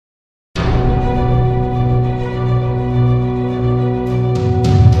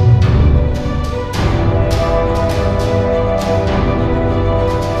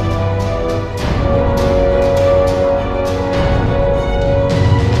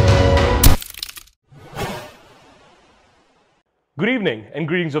Good evening and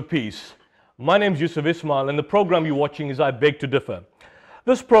greetings of peace. My name is Yusuf Ismail and the program you're watching is I Beg to Differ.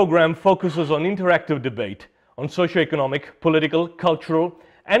 This program focuses on interactive debate on socio-economic, political, cultural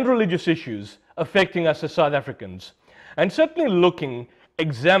and religious issues affecting us as South Africans, and certainly looking,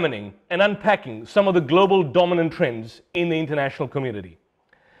 examining and unpacking some of the global dominant trends in the international community.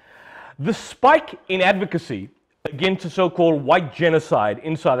 The spike in advocacy against the so-called white genocide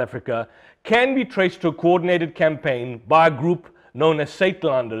in South Africa can be traced to a coordinated campaign by a group known as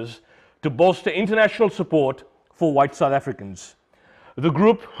Suidlanders to bolster international support for white South Africans. The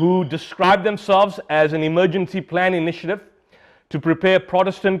group, who describe themselves as an emergency plan initiative to prepare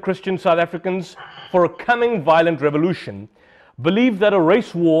Protestant Christian South Africans for a coming violent revolution, believe that a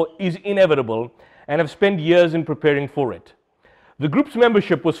race war is inevitable and have spent years in preparing for it. The group's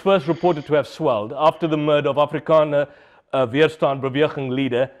membership was first reported to have swelled after the murder of Afrikaner Weerstand-Beweging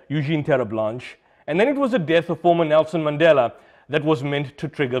leader Eugene Terreblanche, and then it was the death of former Nelson Mandela that was meant to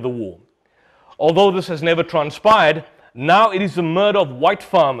trigger the war. Although this has never transpired, now it is the murder of white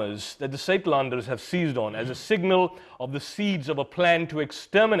farmers that the Suidlanders have seized on as a signal of the seeds of a plan to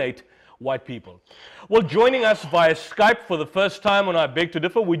exterminate white people. Well, joining us via Skype for the first time on I Beg to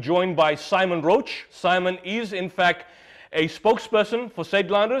Differ, we're joined by Simon Roach. Simon is, in fact, a spokesperson for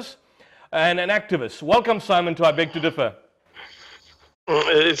Suidlanders and an activist. Welcome, Simon, to I Beg to Differ.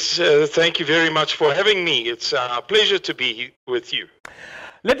 Thank you very much for having me. It's a pleasure to be with you.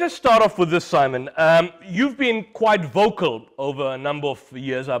 Let us start off with this, Simon. You've been quite vocal over a number of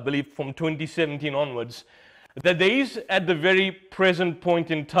years, I believe from 2017 onwards, that there is at the very present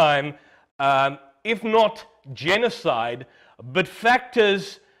point in time, if not genocide, but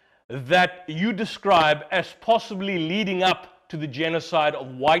factors that you describe as possibly leading up to the genocide of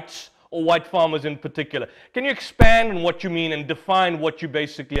whites or white farmers in particular. Can you expand on what you mean and define what you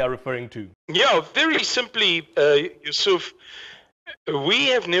basically are referring to? Yeah, very simply, Yusuf, we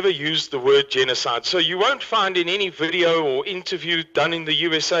have never used the word genocide. So you won't find in any video or interview done in the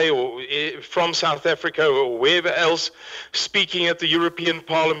USA or from South Africa or wherever else, speaking at the European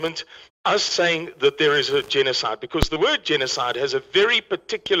Parliament, us saying that there is a genocide, because the word genocide has a very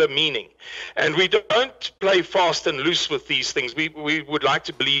particular meaning, and we don't play fast and loose with these things. We would like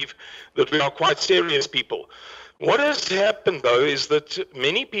to believe that we are quite serious people. What has happened, though, is that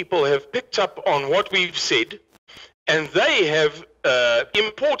many people have picked up on what we've said, and they have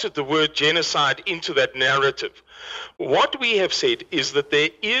imported the word genocide into that narrative. What we have said is that there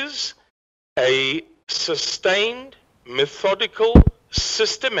is a sustained, methodical,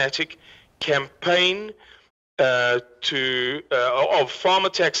 systematic campaign of farm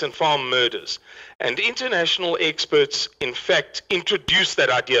attacks and farm murders. And international experts, in fact, introduced that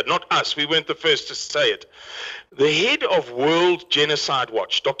idea, not us. We weren't the first to say it. The head of World Genocide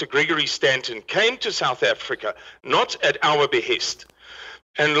Watch, Dr. Gregory Stanton, came to South Africa, not at our behest,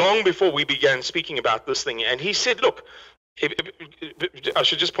 and long before we began speaking about this thing. And he said, look, I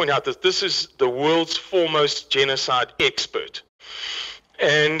should just point out that this is the world's foremost genocide expert.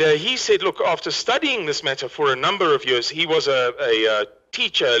 And he said, look, after studying this matter for a number of years, he was a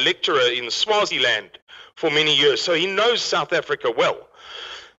teacher, a lecturer in Swaziland for many years, so he knows South Africa well.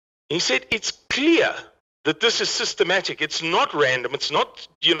 He said, it's clear that this is systematic. It's not random. It's not,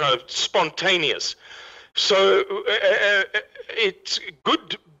 spontaneous. So it's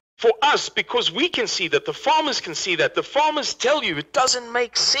good for us because we can see that, the farmers can see that. The farmers tell you it doesn't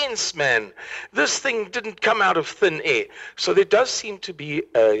make sense, man. This thing didn't come out of thin air. So there does seem to be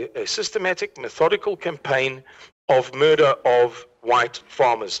a systematic, methodical campaign of murder of white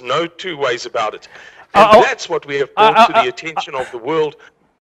farmers. No two ways about it. And that's what we have brought to the attention of the world.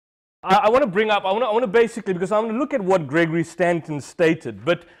 I want to bring up, I want to basically, because I want to look at what Gregory Stanton stated.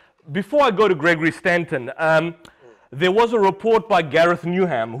 But before I go to Gregory Stanton, there was a report by Gareth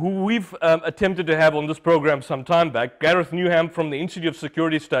Newham, who we've attempted to have on this program some time back. Gareth Newham from the Institute of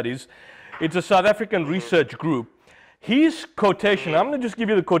Security Studies. It's a South African research group. His quotation, I'm going to just give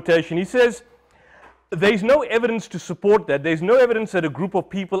you the quotation. He says, there's no evidence to support that. There's no evidence that a group of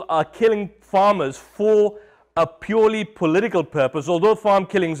people are killing farmers for a purely political purpose, although farm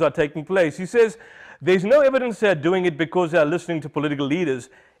killings are taking place. He says, there's no evidence they're doing it because they're listening to political leaders.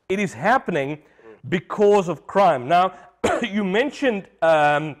 It is happening because of crime. Now, you mentioned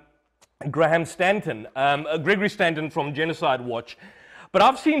Gregory Stanton from Genocide Watch, but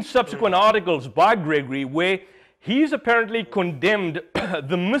I've seen subsequent articles by Gregory where he's apparently condemned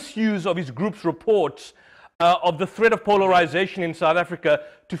the misuse of his group's reports of the threat of polarization in South Africa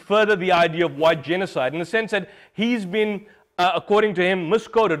to further the idea of white genocide, in the sense that he's been, according to him,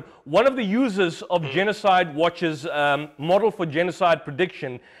 misquoted. One of the users of Genocide Watch's model for genocide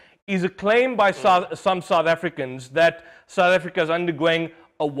prediction is a claim by some South Africans that South Africa is undergoing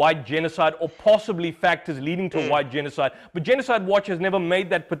a white genocide or possibly factors leading to a white genocide. But Genocide Watch has never made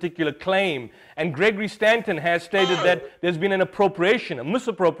that particular claim. And Gregory Stanton has stated that there's been an appropriation, a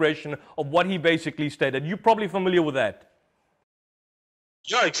misappropriation of what he basically stated. You're probably familiar with that.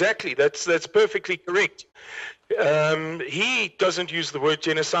 Yeah, exactly. That's perfectly correct. He doesn't use the word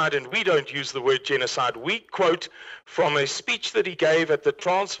genocide, and we don't use the word genocide. We quote from a speech that he gave at the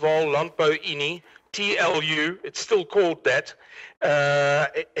Transvaal Landbouunie, TLU, it's still called that,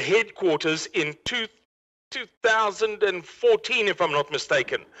 headquarters in 2014, if I'm not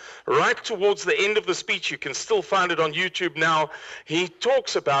mistaken. Right towards the end of the speech, you can still find it on YouTube now. He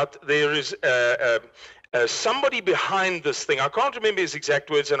talks about there is somebody behind this thing. I can't remember his exact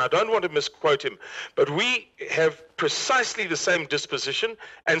words, and I don't want to misquote him, but we have precisely the same disposition,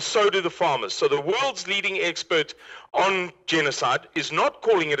 and so do the farmers. So the world's leading expert on genocide is not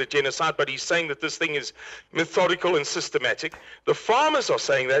calling it a genocide, but he's saying that this thing is methodical and systematic. The farmers are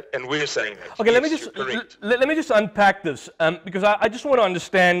saying that, and we're saying that. Okay, yes, let me just unpack this, because I just want to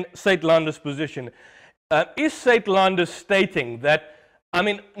understand Saitlander's position. Is Saitlander stating that, I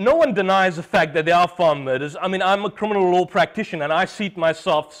mean, no one denies the fact that there are farm murders. I mean, I'm a criminal law practitioner, and I see it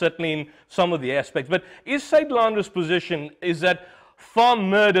myself, certainly in some of the aspects. But is Saitlander's position is that farm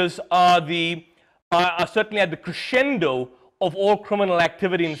murders are certainly at the crescendo of all criminal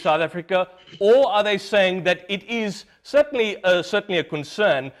activity in South Africa, or are they saying that it is certainly a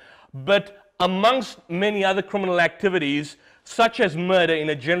concern, but amongst many other criminal activities, such as murder in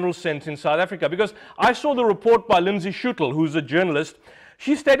a general sense in South Africa? Because I saw the report by Lindsay Schuttel, who's a journalist.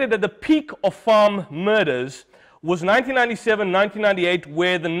 She stated that the peak of farm murders was 1997, 1998,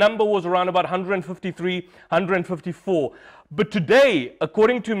 where the number was around about 153, 154. But today,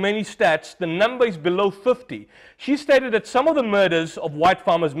 according to many stats, the number is below 50. She stated that some of the murders of white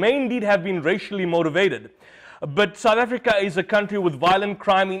farmers may indeed have been racially motivated. But South Africa is a country with violent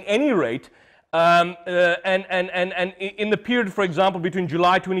crime in any rate. And in the period, for example, between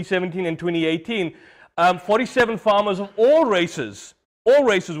July 2017 and 2018, 47 farmers of all races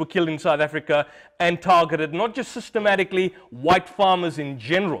were killed in South Africa and targeted, not just systematically, white farmers in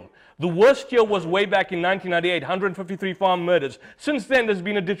general. The worst year was way back in 1998, 153 farm murders. Since then, there's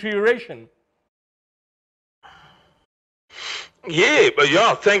been a deterioration. Yeah, but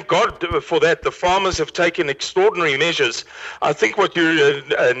yeah, thank God for that. The farmers have taken extraordinary measures. I think what you're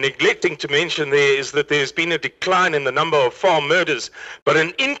neglecting to mention there is that there's been a decline in the number of farm murders, but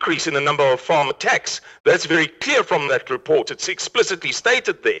an increase in the number of farm attacks. That's very clear from that report. It's explicitly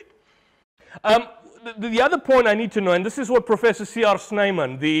stated there. The other point I need to know, and this is what Professor C.R.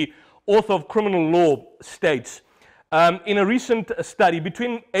 Snyman, the author of Criminal Law, states. In a recent study,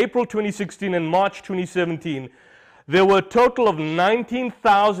 between April 2016 and March 2017, there were a total of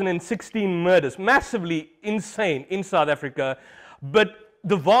 19,016 murders, massively insane in South Africa, but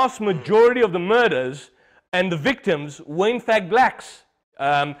the vast majority of the murders and the victims were in fact blacks.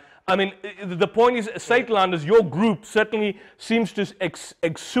 I mean, the point is, Saitlanders, your group certainly seems to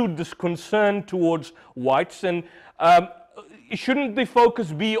exude this concern towards whites, and shouldn't the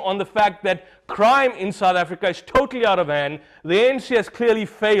focus be on the fact that crime in South Africa is totally out of hand? The ANC has clearly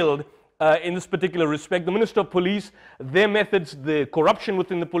failed in this particular respect. The Minister of Police, their methods, the corruption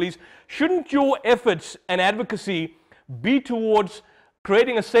within the police. Shouldn't your efforts and advocacy be towards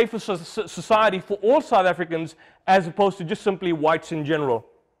creating a safer society for all South Africans as opposed to just simply whites in general?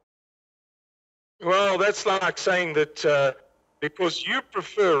 Well, that's like saying that because you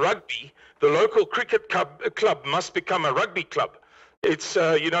prefer rugby, the local cricket club must become a rugby club. It's,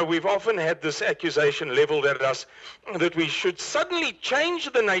 you know, we've often had this accusation leveled at us that we should suddenly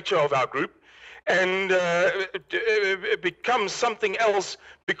change the nature of our group and become something else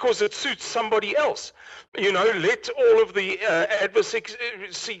because it suits somebody else. You know, let all of the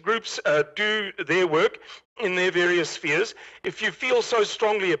advocacy groups do their work in their various spheres. If you feel so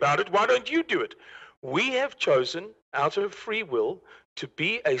strongly about it, why don't you do it? We have chosen, out of free will, to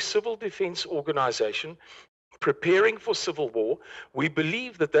be a civil defense organization preparing for civil war. We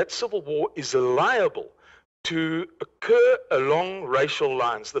believe that that civil war is liable to occur along racial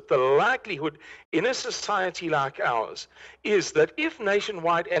lines, that the likelihood in a society like ours is that if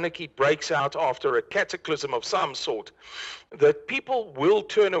nationwide anarchy breaks out after a cataclysm of some sort, that people will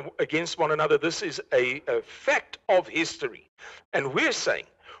turn against one another. This is a fact of history. And we're saying,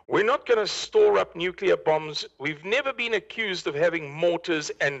 we're not going to store up nuclear bombs. We've never been accused of having mortars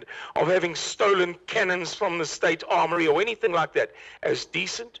and of having stolen cannons from the state armory or anything like that. As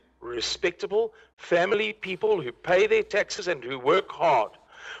decent, respectable, family people who pay their taxes and who work hard,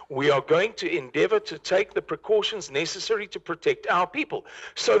 We are going to endeavor to take the precautions necessary to protect our people.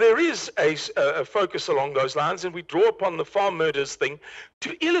 So there is a focus along those lines, and we draw upon the farm murders thing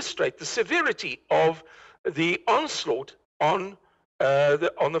to illustrate the severity of the onslaught on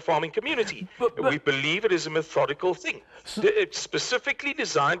the farming community. But we believe it is a methodical thing. It's specifically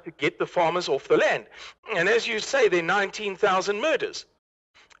designed to get the farmers off the land. And as you say, there are 19,000 murders.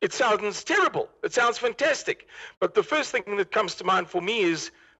 It sounds terrible. It sounds fantastic. But the first thing that comes to mind for me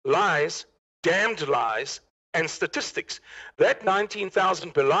is lies, damned lies, and statistics. That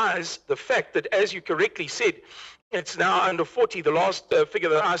 19,000 belies the fact that, as you correctly said, it's now under 40. The last figure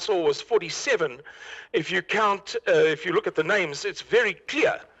that I saw was 47. If you count, if you look at the names, it's very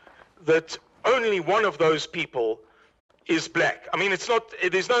clear that only one of those people is black. I mean, it's not.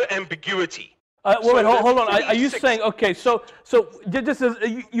 There's no ambiguity. Wait, hold on. Are you saying, okay, so just as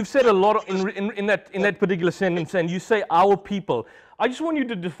you've said a lot in that particular sentence, and you say our people. I just want you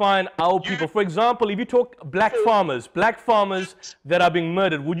to define our people. For example, if you talk black farmers that are being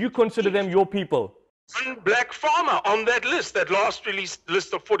murdered, would you consider them your people? One black farmer on that list, that last released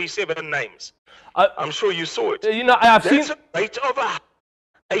list of 47 names. I'm sure you saw it. You know, I've seen a rate of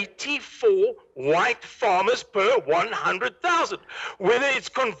 84 white farmers per 100,000. Whether it's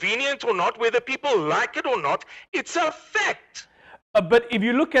convenient or not, whether people like it or not, it's a fact. But if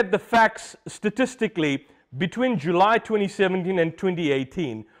you look at the facts statistically, between July 2017 and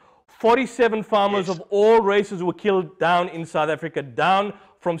 2018, 47 farmers of all races were killed down in South Africa, down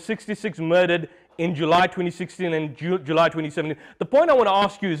from 66 murdered in July 2016 and July 2017. The point I want to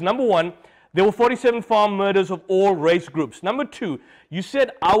ask you is, number one, there were 47 farm murders of all race groups. Number two, you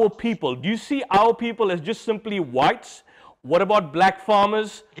said our people. Do you see our people as just simply whites? What about black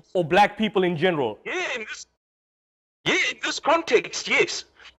farmers or black people in general? Yeah, in this context, yes.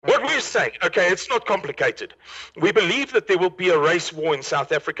 What we're saying, okay, it's not complicated. We believe that there will be a race war in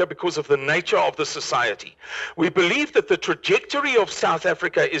South Africa because of the nature of the society. We believe that the trajectory of South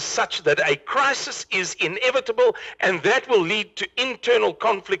Africa is such that a crisis is inevitable, and that will lead to internal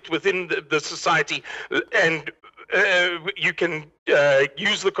conflict within the society. And you can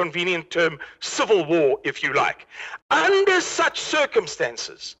use the convenient term civil war, if you like. Under such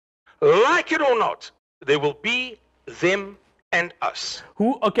circumstances, like it or not, there will be them and us.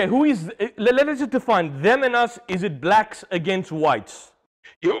 Who is, let us just define them and us. Is it blacks against whites?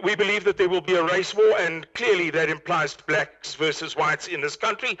 We believe that there will be a race war, and clearly that implies blacks versus whites in this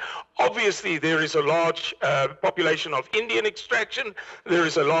country. Obviously, there is a large population of Indian extraction, there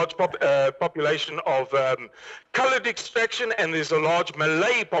is a large population of colored extraction, and there's a large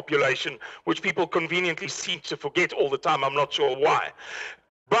Malay population, which people conveniently seem to forget all the time. I'm not sure why.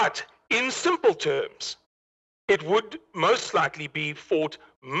 But in simple terms, it would most likely be fought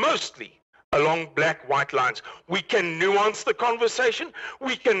mostly along black-white lines. We can nuance the conversation,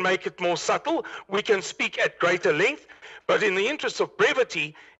 we can make it more subtle, we can speak at greater length, but in the interest of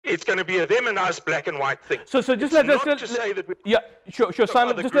brevity, it's going to be a them and us black and white thing. So just let say that yeah, sure,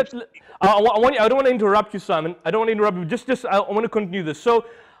 Simon. Just let. I don't want to interrupt you, Simon. I don't want to interrupt you. Just I want to continue this. So,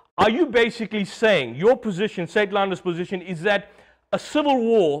 are you basically saying your position, Saitlander's position, is that a civil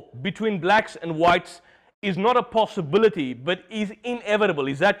war between blacks and whites is not a possibility, but is inevitable?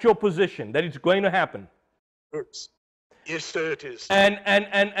 Is that your position, that it's going to happen? Yes, sir, it is.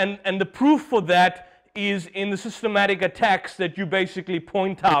 And the proof for that is in the systematic attacks that you basically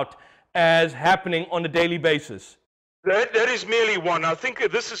point out as happening on a daily basis. That is merely one. I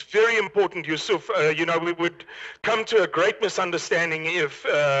think this is very important, Yusuf. You know, we would come to a great misunderstanding if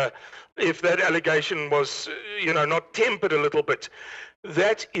that allegation was, you know, not tempered a little bit.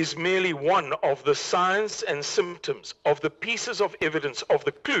 That is merely one of the signs and symptoms, of the pieces of evidence, of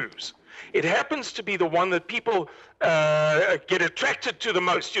the clues. It happens to be the one that people get attracted to the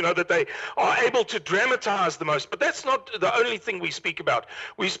most, you know, that they are able to dramatize the most. But that's not the only thing we speak about.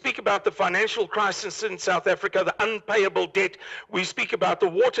 We speak about the financial crisis in South Africa, the unpayable debt. We speak about the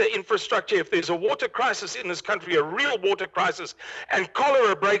water infrastructure. If there's a water crisis in this country, a real water crisis, and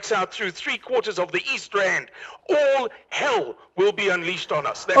cholera breaks out through 3/4 of the East Rand, all hell will be unleashed on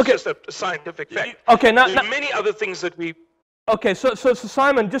us. That's just a scientific fact. Okay, now, there are many other things that we... Okay, so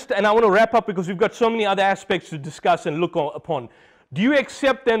Simon, and I want to wrap up because we've got so many other aspects to discuss and look upon. Do you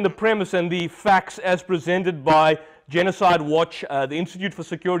accept then the premise and the facts as presented by Genocide Watch, the Institute for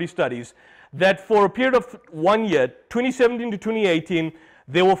Security Studies, that for a period of 1 year, 2017 to 2018,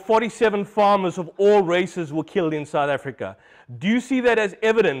 there were 47 farmers of all races were killed in South Africa? Do you see that as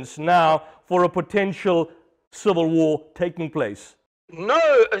evidence now for a potential civil war taking place?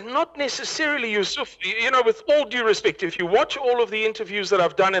 No, not necessarily, Yusuf. You know, with all due respect, if you watch all of the interviews that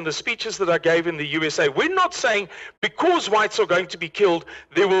I've done and the speeches that I gave in the USA, we're not saying because whites are going to be killed,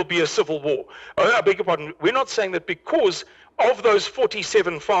 there will be a civil war. I beg your pardon. We're not saying that because of those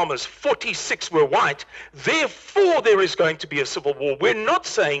 47 farmers, 46 were white, therefore there is going to be a civil war. We're not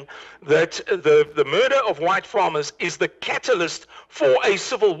saying that the murder of white farmers is the catalyst for a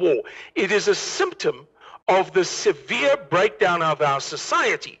civil war. It is a symptom of the severe breakdown of our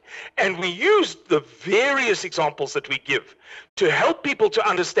society. And we use the various examples that we give to help people to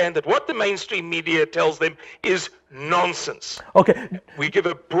understand that what the mainstream media tells them is nonsense. Okay. We give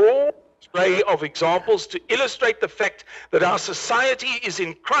a broad array of examples to illustrate the fact that our society is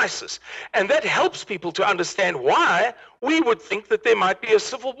in crisis. And that helps people to understand why we would think that there might be a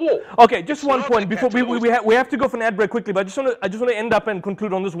civil war. Okay, just one point before we have to go for an ad break quickly, but I just want to end up and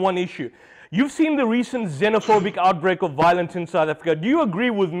conclude on this one issue. You've seen the recent xenophobic outbreak of violence in South Africa. Do you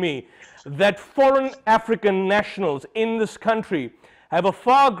agree with me that foreign African nationals in this country have a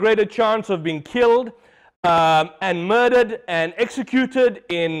far greater chance of being killed and murdered and executed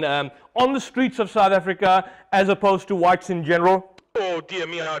on the streets of South Africa as opposed to whites in general? Oh, dear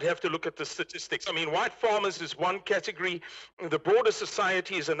me, I'd have to look at the statistics. I mean, white farmers is one category. The broader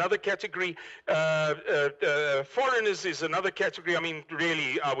society is another category. Foreigners is another category. I mean,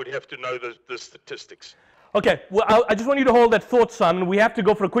 really, I would have to know the statistics. Okay, well, I just want you to hold that thought, Simon. We have to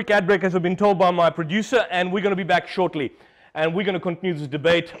go for a quick ad break, as I've been told by my producer, and we're going to be back shortly. And we're going to continue this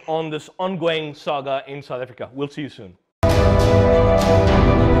debate on this ongoing saga in South Africa. We'll see you soon.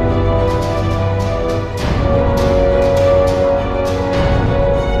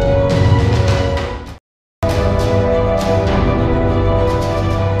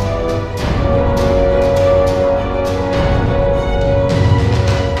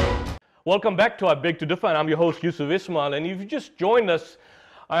 Welcome back to I Beg to Differ, and I'm your host, Yusuf Ismail. And if you just joined us,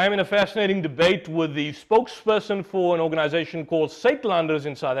 I am in a fascinating debate with the spokesperson for an organization called Suidlanders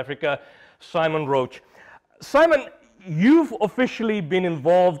in South Africa, Simon Roach. Simon, you've officially been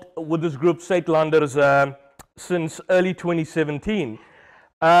involved with this group, Suidlanders, since early 2017.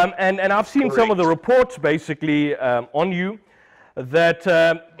 And I've seen some of the reports, basically, on you, that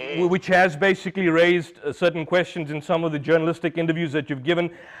which has basically raised certain questions in some of the journalistic interviews that you've given,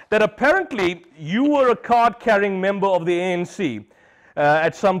 that apparently you were a card-carrying member of the ANC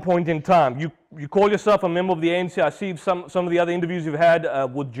at some point in time. You call yourself a member of the ANC. I see some of the other interviews you've had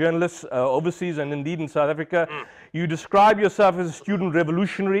with journalists overseas and indeed in South Africa. You describe yourself as a student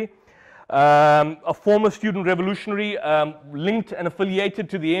revolutionary, a former student revolutionary linked and affiliated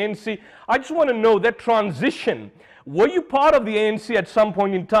to the ANC. I just want to know that transition. Were you part of the ANC at some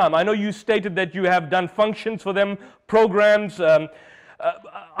point in time? I know you stated that you have done functions for them, programs.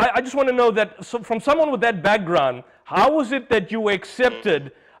 I just want to know that from someone with that background, how was it that you were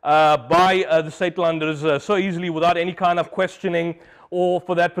accepted by the Suidlanders so easily without any kind of questioning or,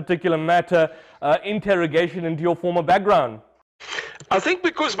 for that particular matter, interrogation into your former background? I think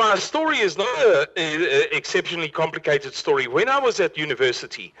because my story is not an exceptionally complicated story. When I was at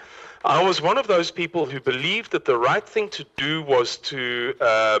university, I was one of those people who believed that the right thing to do was to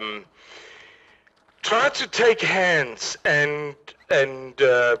try to take hands and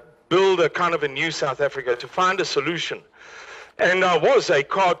build a kind of a new South Africa, to find a solution. And I was a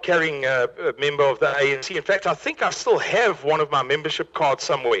card-carrying member of the ANC. In fact, I think I still have one of my membership cards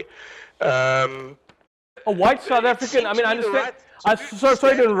somewhere. A white South African? I mean, I understand.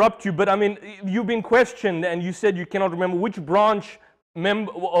 Sorry to interrupt you, but I mean, you've been questioned and you said you cannot remember which branch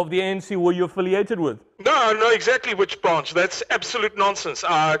member of the ANC were you affiliated with? No, I know exactly which branch. That's absolute nonsense.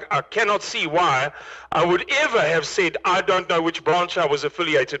 I cannot see why I would ever have said I don't know which branch I was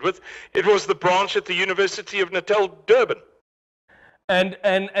affiliated with. It was the branch at the University of Natal, Durban. And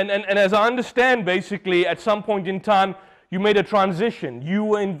as I understand, basically, at some point in time, you made a transition. You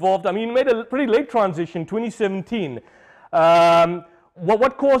were involved. I mean, you made a pretty late transition, 2017.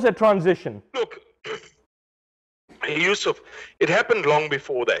 What caused that transition? Look, Yusuf, it happened long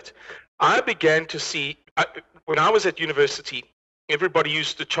before that. I began to see, when I was at university, everybody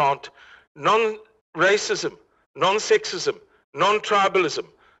used to chant non-racism, non-sexism, non-tribalism,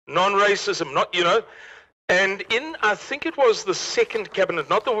 non-racism, and I think it was the second cabinet,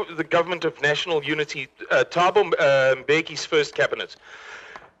 not the government of national unity, Thabo Mbeki's first cabinet,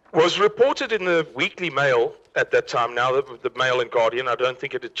 was reported in the Weekly Mail at that time, now the Mail and Guardian, I don't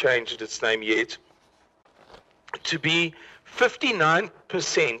think it had changed its name yet, to be 59%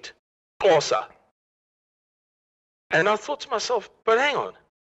 Xhosa. And I thought to myself, but hang on,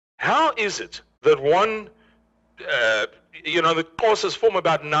 how is it that the Xhosas form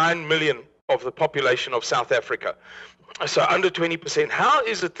about 9 million of the population of South Africa, So under 20%. How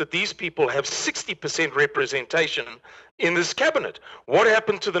is it that these people have 60% representation in this cabinet? What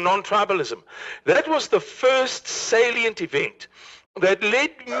happened to the non-tribalism? That was the first salient event that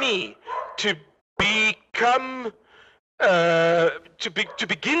led me to become, to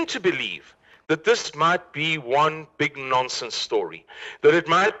begin to believe that this might be one big nonsense story, that it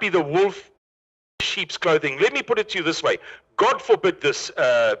might be the wolf in sheep's clothing. Let me put it to you this way. God forbid this,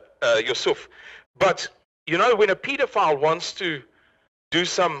 Yusuf, but you know, when a pedophile wants to do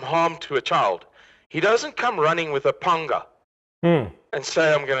some harm to a child, he doesn't come running with a panga and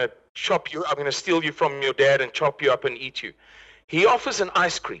say, I'm going to chop you, I'm going to steal you from your dad and chop you up and eat you. He offers an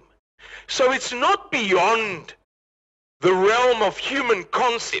ice cream. So it's not beyond the realm of human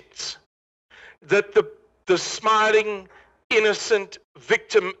concepts that the smiling, innocent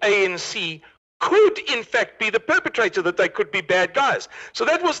victim ANC could in fact be the perpetrator, that they could be bad guys. So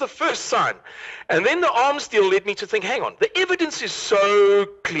that was the first sign. And then the arms deal led me to think, hang on, the evidence is so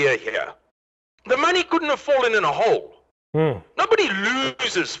clear here. The money couldn't have fallen in a hole. Nobody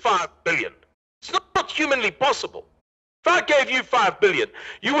loses 5 billion. It's not humanly possible. If I gave you 5 billion,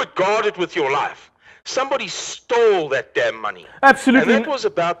 you would guard it with your life. Somebody stole that damn money. Absolutely. And that was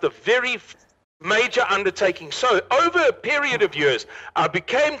about the very major undertaking. So over a period of years, I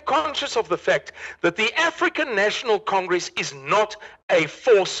became conscious of the fact that the African National Congress is not a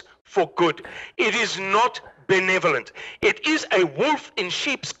force for good. It is not benevolent. It is a wolf in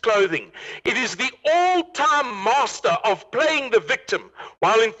sheep's clothing. It is the all-time master of playing the victim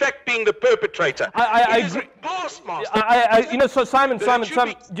while in fact being the perpetrator. I agree. Past master. You know, so Simon,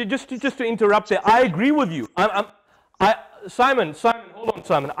 just to interrupt there, I agree with you. Simon, hold on,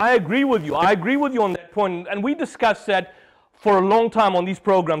 Simon. I agree with you. I agree with you on that point, and we discussed that for a long time on these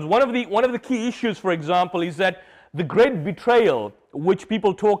programs. One of the key issues, for example, is that the great betrayal, which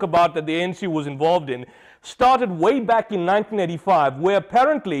people talk about that the ANC was involved in, started way back in 1985, where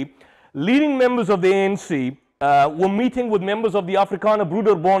apparently leading members of the ANC were meeting with members of the Afrikaner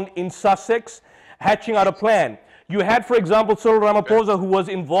Broederbond in Sussex, hatching out a plan. You had, for example, Cyril Ramaphosa, who was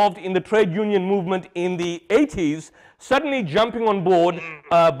involved in the trade union movement in the 80s, suddenly jumping on board,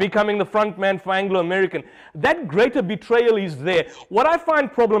 becoming the front man for Anglo-American. That greater betrayal is there. What I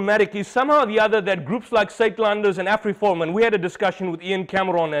find problematic is somehow or the other that groups like Saitlanders and AfriForum, and we had a discussion with Ian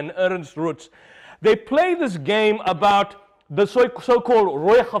Cameron and Ernst Roots, they play this game about the so-called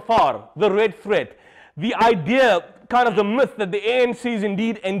Roy Gafar, the red thread. The idea, kind of the myth that the ANC is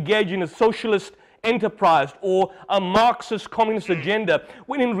indeed engaged in a socialist enterprise or a Marxist communist agenda,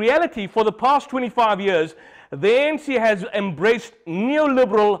 when in reality, for the past 25 years, the ANC has embraced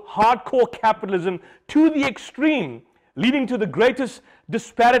neoliberal hardcore capitalism to the extreme, leading to the greatest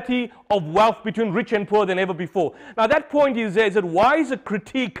disparity of wealth between rich and poor than ever before. Now that point is there, is that why is a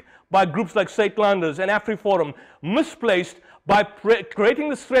critique by groups like Saitlanders and AfriForum misplaced by creating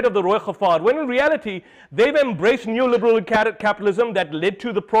this threat of the Roy Gafar, when in reality they've embraced neoliberal capitalism that led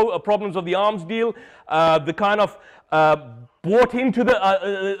to the problems of the arms deal, the kind of bought into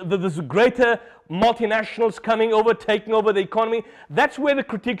this greater multinationals coming over, taking over the economy. That's where the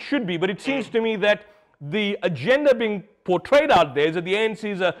critique should be. But it seems to me that the agenda being portrayed out there is that the ANC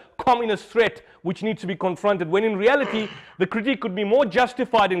is a communist threat which needs to be confronted, when in reality the critique could be more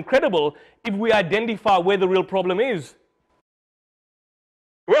justified and credible if we identify where the real problem is.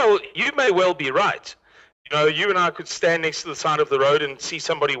 Well, you may well be right. You know, you and I could stand next to the side of the road and see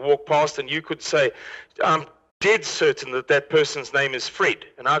somebody walk past, and you could say, I'm dead certain that that person's name is Fred.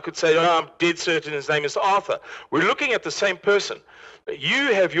 And I could say, oh, I'm dead certain his name is Arthur. We're looking at the same person.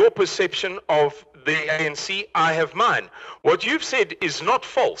 You have your perception of the ANC, I have mine. What you've said is not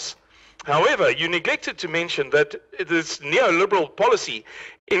false. However, you neglected to mention that this neoliberal policy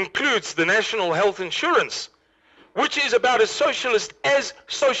includes the national health insurance, which is about as socialist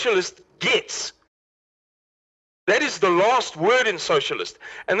gets. That is the last word in socialist.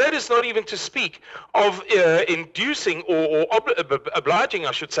 And that is not even to speak of inducing or obliging,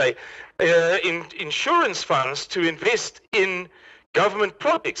 I should say, insurance funds to invest in government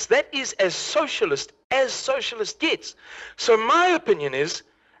projects. That is as socialist gets. So my opinion is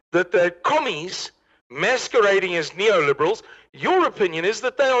that the commies masquerading as neoliberals, your opinion is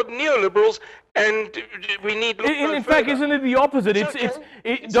that they are neoliberals and we need to look no in fact, isn't it the opposite?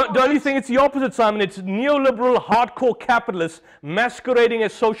 Don't you think it's the opposite, Simon? It's neoliberal hardcore capitalists masquerading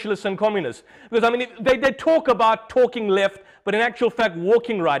as socialists and communists. Because, I mean, they talk about talking left, but in actual fact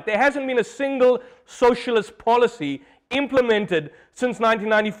walking right. There hasn't been a single socialist policy implemented since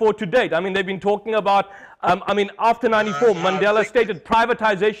 1994 to date. I mean, they've been talking about, after 94, Mandela stated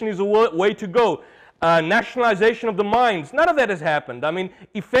privatization is the way to go. Nationalization of the mines, none of that has happened. I mean,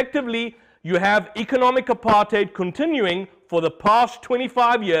 effectively, You have economic apartheid continuing for the past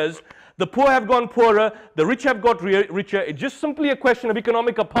 25 years. The poor have gone poorer, the rich have got richer. It's just simply a question of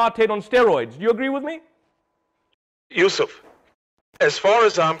economic apartheid on steroids. Do you agree with me? Yusuf, as far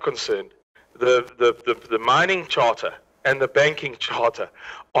as I'm concerned, the mining charter and the banking charter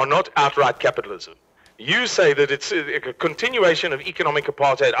are not outright capitalism. You say that it's a continuation of economic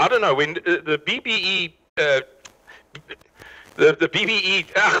apartheid. I don't know, when the BBE, the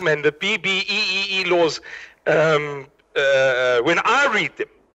BBEEE laws, when I read them,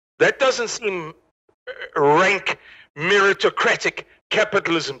 that doesn't seem rank meritocratic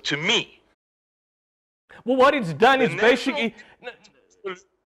capitalism to me. Well, what it's done is basically...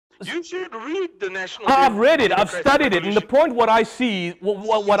 You should read the National... I've read it, I've studied it, and the point what I see,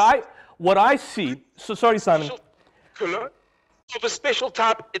 what I see... So, sorry, Simon. Of a special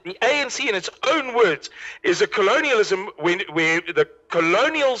type, the ANC in its own words is a colonialism where the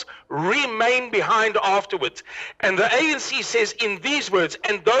colonials remain behind afterwards. And the ANC says in these words,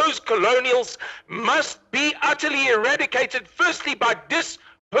 and those colonials must be utterly eradicated, firstly by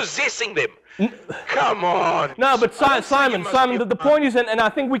dispossessing them. Come on. No, but Simon, the point is, and I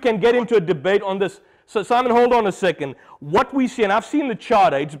think we can get into a debate on this. So Simon, hold on a second. What we see, and I've seen the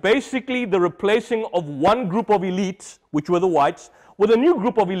charter, it's basically the replacing of one group of elites, which were the whites, with a new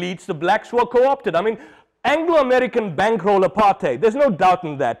group of elites, the blacks, who are co-opted. I mean, Anglo-American bankroll apartheid, there's no doubt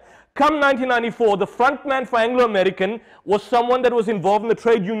in that. Come 1994, the front man for Anglo-American was someone that was involved in the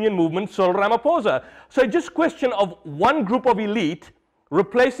trade union movement, Cyril Ramaphosa. So it's just a question of one group of elite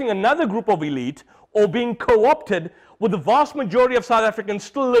replacing another group of elite, or being co-opted, with the vast majority of South Africans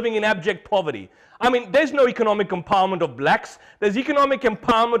still living in abject poverty. I mean, there's no economic empowerment of blacks. There's economic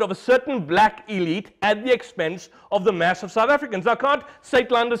empowerment of a certain black elite at the expense of the mass of South Africans. Now, can't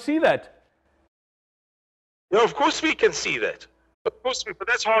Saitlanda see that? Yeah, of course we can see that. Of course, but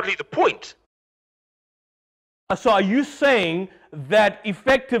that's hardly the point. So are you saying that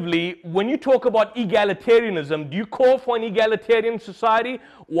effectively, when you talk about egalitarianism, do you call for an egalitarian society?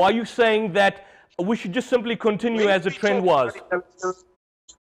 Or are you saying that we should just simply continue as the trend was?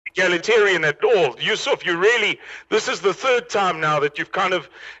 Egalitarian at all. Yusuf, you really, this is the third time now that you've kind of,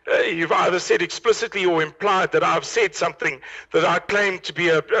 you've either said explicitly or implied that I've said something that I claim to be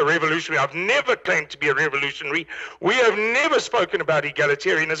a revolutionary. I've never claimed to be a revolutionary. We have never spoken about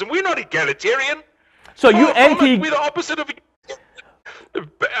egalitarianism. We're not egalitarian. So you anti... We're the opposite of...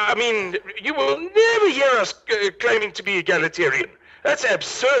 I mean, you will never hear us claiming to be egalitarian. That's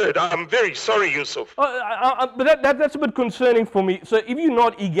absurd. I'm very sorry, Yusuf. But that's a bit concerning for me. So if you're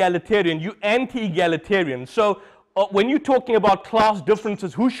not egalitarian, you're anti-egalitarian. So when you're talking about class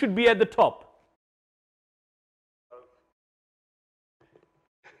differences, who should be at the top?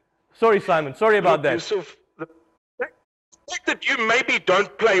 Sorry, Simon. Sorry about that. Yusuf, the fact that you maybe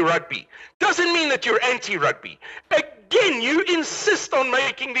don't play rugby doesn't mean that you're anti-rugby. Again, you insist on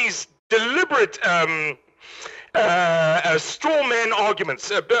making these deliberate... straw man arguments,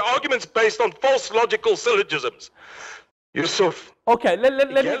 arguments based on false logical syllogisms. Yusuf. Okay,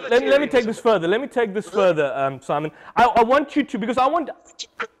 let me take this further. Let me take this further, Simon. I want you to, because I want...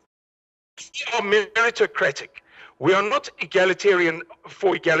 We are meritocratic. We are not egalitarian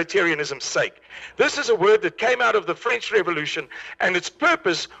for egalitarianism's sake. This is a word that came out of the French Revolution, and its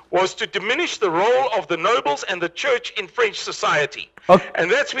purpose was to diminish the role of the nobles and the church in French society. Okay.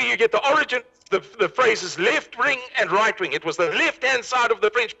 And that's where you get the origin. The phrases left wing and right wing. It was the left-hand side of the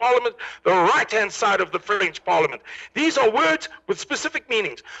French Parliament, the right-hand side of the French Parliament. These are words with specific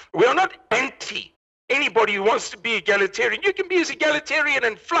meanings. We are not anti anybody who wants to be egalitarian. You can be as egalitarian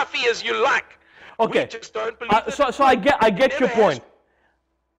and fluffy as you like. Okay. We just don't believe so I get your point.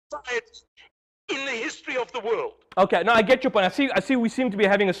 In the history of the world. Okay, now I get your point. I see we seem to be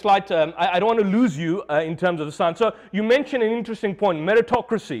having a slight, I don't want to lose you in terms of the science. So you mentioned an interesting point,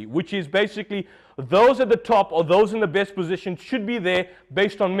 meritocracy, which is basically those at the top or those in the best position should be there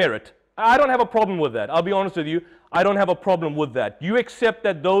based on merit. I don't have a problem with that. I'll be honest with you. I don't have a problem with that. You accept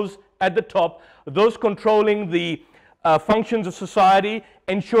that those at the top, those controlling the functions of society,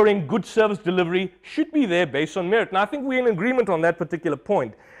 ensuring good service delivery, should be there based on merit. And I think we're in agreement on that particular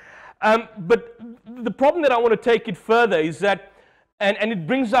point. But the problem that I want to take it further is that, and it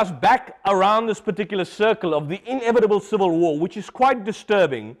brings us back around this particular circle of the inevitable civil war, which is quite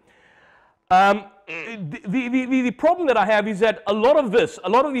disturbing. The problem that I have is that a lot of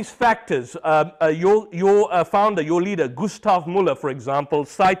these factors, your founder, your leader, Gustav Müller, for example,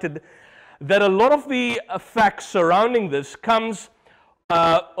 cited that a lot of the facts surrounding this comes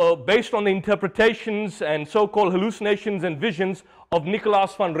based on the interpretations and so-called hallucinations and visions of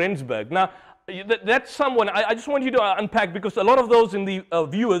Nicolaas van Rensburg. Now, that's someone, I just want you to unpack, because a lot of those in the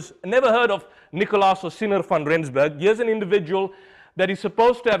viewers never heard of Nicolaas or Sinner van Rensburg. Here's an individual that is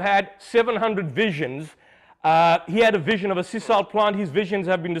supposed to have had 700 visions. He had a vision of a sisal plant. His visions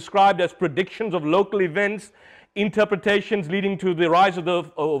have been described as predictions of local events, interpretations leading to the rise of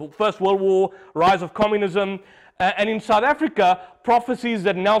the First World War, rise of communism, and in South Africa, prophecies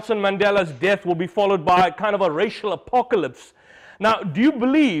that Nelson Mandela's death will be followed by kind of a racial apocalypse. Now, do you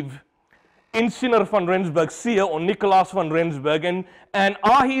believe in Sinner van Rensburg, Seer, or Nicolaas van Rensburg, and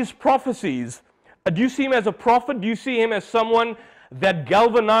are his prophecies, do you see him as a prophet? Do you see him as someone that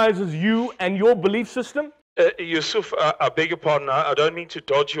galvanizes you and your belief system? Yusuf, I beg your pardon, I don't mean to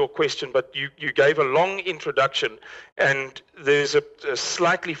dodge your question, but you gave a long introduction, and there's a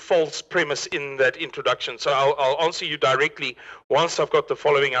slightly false premise in that introduction. So I'll answer you directly once I've got the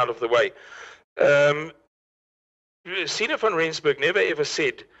following out of the way. Sinner van Rensburg never ever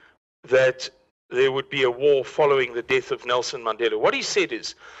said that there would be a war following the death of Nelson Mandela. What he said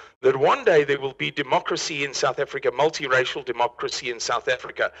is that one day there will be democracy in South Africa, multiracial democracy in South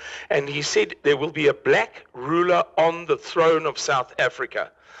Africa. And he said there will be a black ruler on the throne of South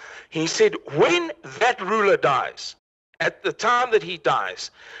Africa. He said when that ruler dies, at the time that he dies,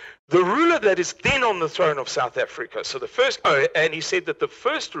 the ruler that is then on the throne of South Africa, so the first, and he said that the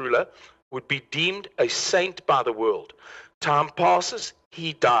first ruler would be deemed a saint by the world. Time passes,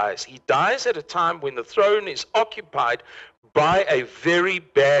 he dies. He dies at a time when the throne is occupied by a very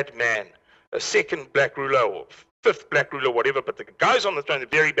bad man, a second black ruler or fifth black ruler, whatever, but the guy's on the throne, a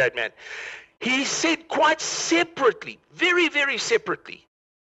very bad man. He said quite separately, very, very separately,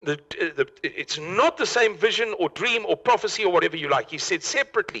 that it's not the same vision or dream or prophecy or whatever you like. He said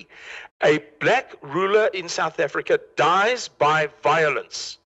separately, a black ruler in South Africa dies by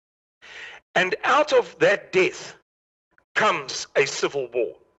violence. And out of that death comes a civil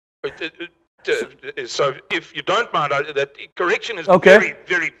war. So if you don't mind, that correction is very,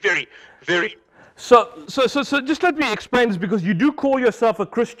 very, very, very... So just let me explain this, because you do call yourself a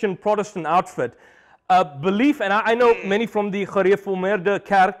Christian Protestant outfit. Belief, and I know many from the Gereformeerde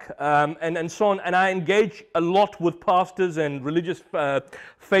Kerk and so on, and I engage a lot with pastors and religious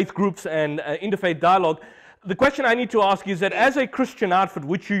faith groups and interfaith dialogue. The question I need to ask is that as a Christian outfit,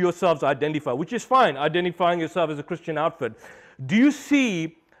 which you yourselves identify, which is fine, identifying yourself as a Christian outfit, do you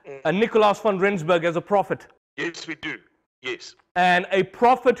see Nicolaas van Rensburg as a prophet? Yes, we do. Yes. And a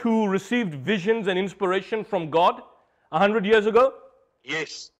prophet who received visions and inspiration from God 100 years ago?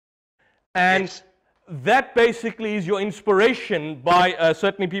 Yes. And yes. That basically is your inspiration by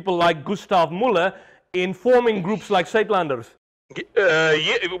certainly people like Gustav Muller in forming groups like Saitlanders.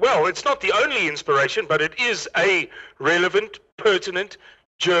 Yeah, well, it's not the only inspiration, but it is a relevant, pertinent,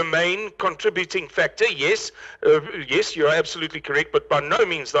 germane, contributing factor. Yes, yes, you're absolutely correct, but by no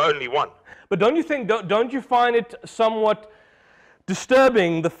means the only one. But don't you find it somewhat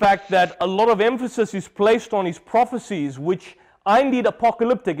disturbing, the fact that a lot of emphasis is placed on his prophecies, which are indeed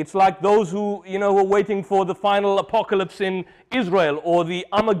apocalyptic? It's like those who, were waiting for the final apocalypse in Israel, or the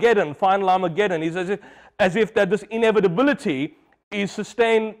Armageddon, final Armageddon. Is as if that this inevitability is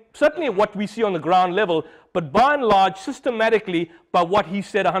sustained, certainly what we see on the ground level, but by and large, systematically, by what he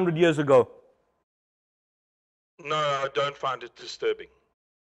said 100 years ago. No, I don't find it disturbing.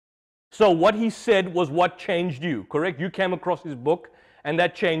 So what he said was what changed you, correct? You came across his book, and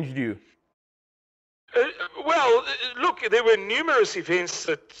that changed you. Well, look, there were numerous events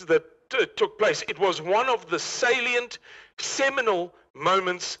that took place. It was one of the salient, seminal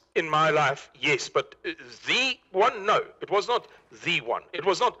moments in my life, yes, but the one, no, it was not the one. It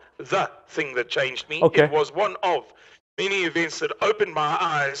was not the thing that changed me. Okay. It was one of many events that opened my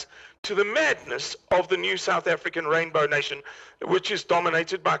eyes to the madness of the new South African Rainbow Nation, which is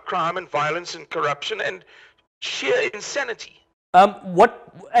dominated by crime and violence and corruption and sheer insanity.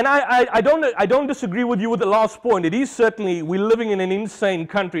 I don't disagree with you with the last point. It is certainly, we're living in an insane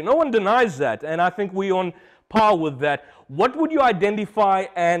country. No one denies that, and I think we're on par with that. What would you identify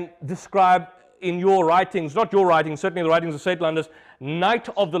and describe in your writings, not your writings, certainly the writings of Saitlanders, Night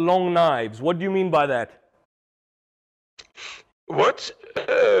of the Long Knives? What do you mean by that? What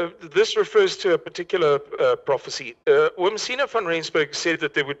this refers to a particular prophecy. Sinner van Rensburg said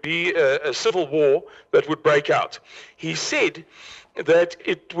that there would be a civil war that would break out. He said that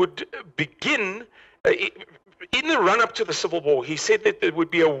it would begin in the run-up to the civil war. He said that there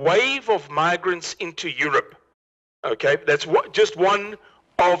would be a wave of migrants into Europe. Okay, that's just one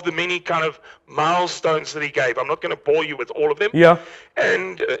of the many kind of milestones that he gave. I'm not going to bore you with all of them. Yeah.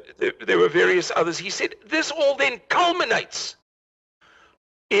 And there were various others. He said this all then culminates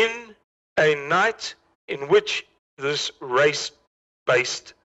in a night in which this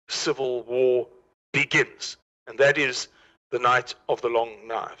race-based civil war begins. And that is the night of the long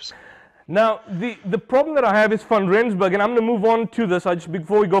knives. Now, the problem that I have is Van Rensburg, and I'm going to move on to this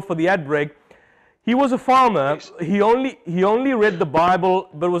before we go for the ad break. He was a farmer. Yes. He only read the Bible,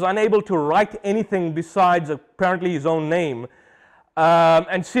 but was unable to write anything besides apparently his own name.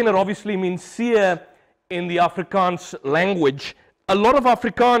 And Sinner obviously means seer in the Afrikaans language. A lot of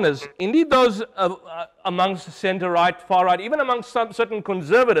Afrikaners, indeed those amongst center-right, far-right, even amongst some certain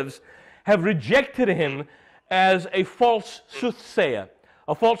conservatives, have rejected him as a false soothsayer,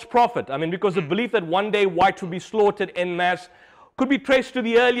 a false prophet. I mean, because the belief that one day whites would be slaughtered en masse could be traced to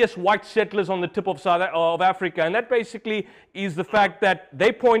the earliest white settlers on the tip of Africa. And that basically is the fact that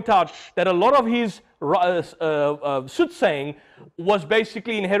they point out that a lot of his soothsaying was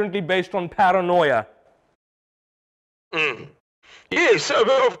basically inherently based on paranoia. Yes,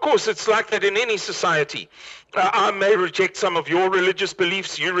 of course, it's like that in any society. I may reject some of your religious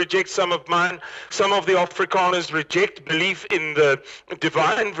beliefs, you reject some of mine. Some of the Afrikaners reject belief in the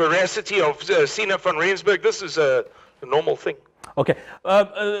divine veracity of Sina van Rensburg. This is a normal thing. Okay,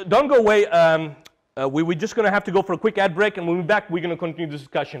 don't go away. We're just going to have to go for a quick ad break, and when we're back, we're going to continue this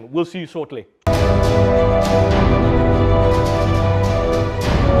discussion. We'll see you shortly.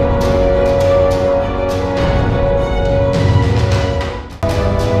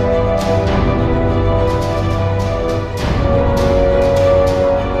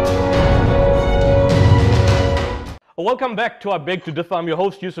 Welcome back to our Beg to Differ. I'm your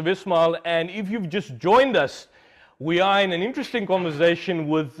host, Yusuf Ismail, and if you've just joined us, we are in an interesting conversation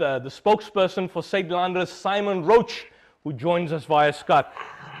with the spokesperson for Suidlanders, Simon Roach, who joins us via Skype.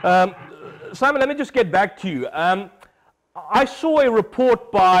 Simon, let me just get back to you. I saw a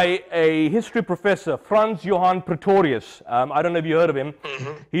report by a history professor, Franz Johann Pretorius. I don't know if you heard of him.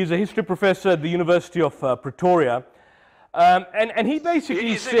 He's a history professor at the University of Pretoria. And he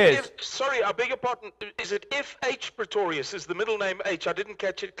basically says... sorry, I beg your pardon. Is it F.H. Pretorius? Is the middle name H? I didn't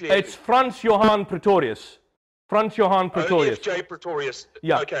catch it clearly. It's Franz Johann Pretorius. Franz Johann Pretorius. F.J. Pretorius.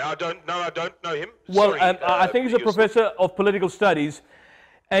 Yeah. Okay, I don't know him. Well, sorry, I think he's a professor of political studies.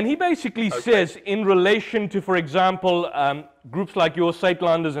 And he basically says, in relation to, for example, groups like yours,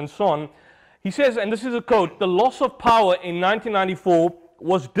 Suidlanders and so on, he says, and this is a quote, "The loss of power in 1994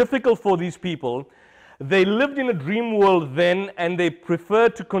 was difficult for these people. They lived in a dream world then, and they prefer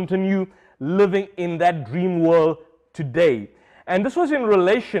to continue living in that dream world today." And this was in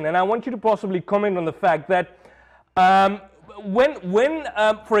relation, and I want you to possibly comment on the fact that when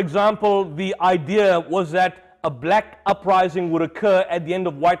for example, the idea was that a black uprising would occur at the end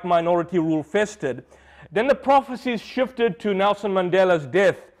of white minority rule festered, then the prophecies shifted to Nelson Mandela's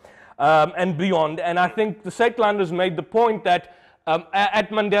death and beyond. And I think the Suidlanders made the point that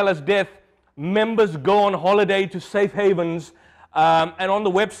at Mandela's death, members go on holiday to safe havens, and on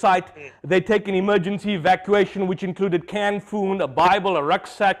the website they take an emergency evacuation which included canned food, a Bible, a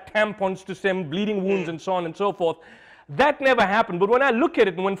rucksack, tampons to stem bleeding wounds, and so on and so forth. That never happened. But when I look at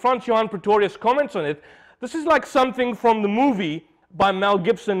it, and when Franz Johann Pretorius comments on it, this is like something from the movie by Mel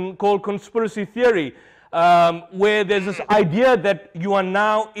Gibson called Conspiracy Theory, where there's this idea that you are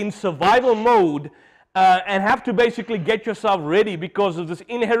now in survival mode and have to basically get yourself ready because of this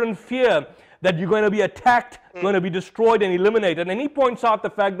inherent fear that you're going to be attacked, going to be destroyed and eliminated. And he points out the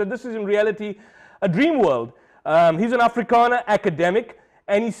fact that this is in reality a dream world. He's an Afrikaner academic,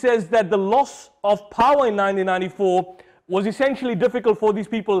 and he says that the loss of power in 1994 was essentially difficult for these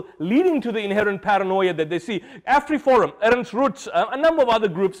people, leading to the inherent paranoia that they see. AfriForum, Ernst Roots, a number of other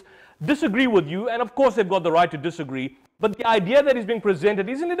groups disagree with you, and of course they've got the right to disagree, but the idea that is being presented,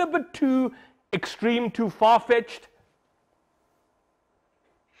 isn't it a bit too extreme, too far-fetched?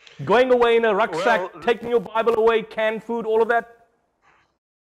 Going away in a rucksack, taking your Bible away, canned food, all of that?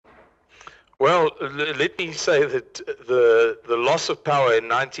 Well, let me say that the loss of power in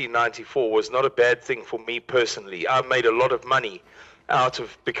 1994 was not a bad thing for me personally. I made a lot of money out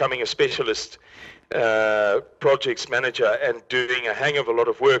of becoming a specialist projects manager and doing a hang of a lot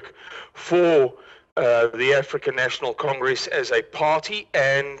of work for the African National Congress as a party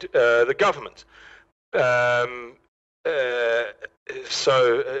and the government.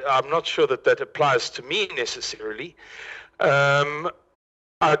 So I'm not sure that that applies to me necessarily.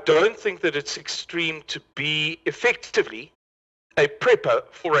 I don't think that it's extreme to be effectively a prepper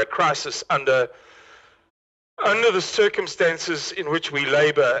for a crisis under the circumstances in which we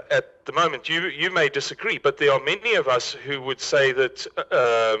labor at the moment. You may disagree, but there are many of us who would say that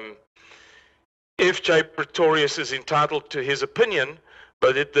if J. Pretorius is entitled to his opinion,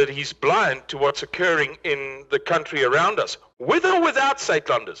 but that he's blind to what's occurring in the country around us, with or without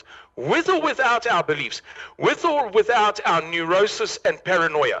Suidlanders, with or without our beliefs, with or without our neurosis and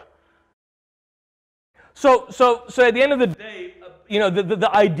paranoia. So at the end of the day, the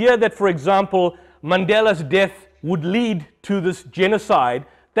idea that, for example, Mandela's death would lead to this genocide,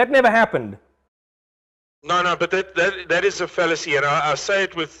 that never happened. No, but that is a fallacy, and I say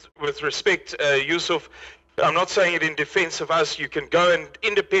it with respect, Yusuf. I'm not saying it in defense of us. You can go and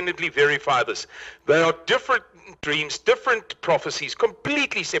independently verify this. They are different dreams, different prophecies,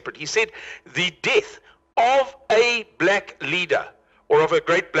 completely separate. He said the death of a black leader, or of a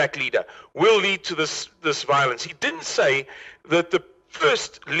great black leader, will lead to this violence. He didn't say that the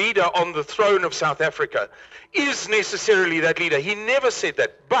first leader on the throne of South Africa is necessarily that leader. He never said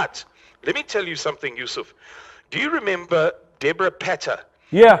that. But let me tell you something, Yusuf. Do you remember Deborah Patter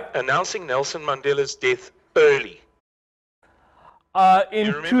announcing Nelson Mandela's death early?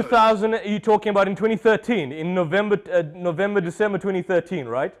 In 2000, you're talking about in 2013, in November, December 2013,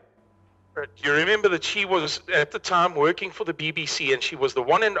 right? You remember that she was at the time working for the BBC, and she was the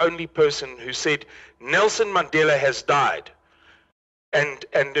one and only person who said Nelson Mandela has died, and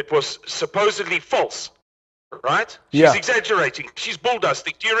it was supposedly false, right? She's exaggerating. She's bull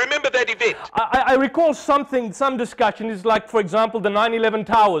dusting. Do you remember that event? I recall some discussion. Is like, for example, the 9/11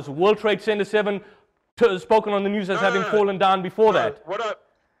 towers, World Trade Center 7, spoken on the news as having fallen down before that.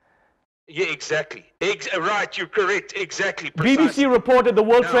 Yeah, exactly. Right, you're correct. Exactly. Precisely. BBC reported the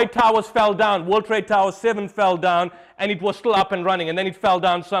World Trade Towers fell down. World Trade Tower 7 fell down, and it was still up and running, and then it fell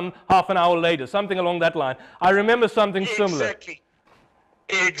down some half an hour later, something along that line. I remember something similar.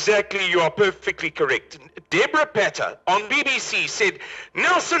 Exactly, you are perfectly correct. Deborah Patter on BBC said,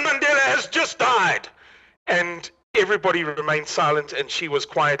 Nelson Mandela has just died. And everybody remained silent, and she was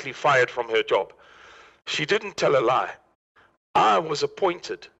quietly fired from her job. She didn't tell a lie. I was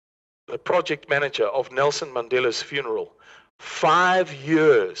appointed the project manager of Nelson Mandela's funeral 5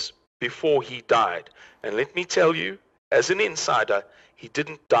 years before he died. And let me tell you, as an insider, he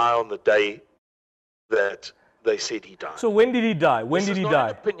didn't die on the day that they said he died. So when did he die? When did he die?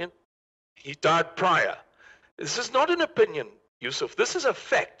 Opinion. He died prior. This is not an opinion, Yusuf. This is a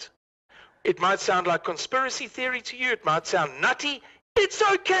fact. It might sound like conspiracy theory to you. It might sound nutty. It's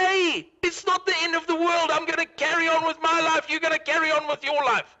okay. It's not the end of the world. I'm going to carry on with my life. You're going to carry on with your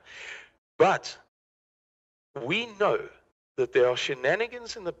life. But we know that there are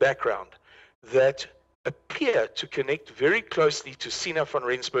shenanigans in the background that appear to connect very closely to Sina van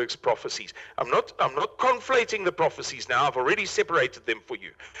Rensburg's prophecies. I'm not conflating the prophecies now. I've already separated them for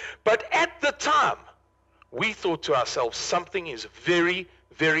you. But at the time, we thought to ourselves, something is very,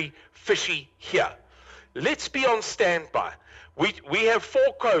 very fishy here. Let's be on standby. We have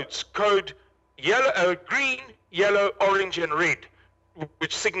 4 codes: code yellow, green, yellow, orange, and red,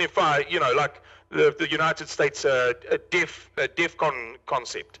 which signify, like the United States DEFCON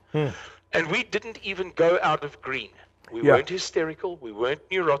concept. And we didn't even go out of green. We weren't hysterical. We weren't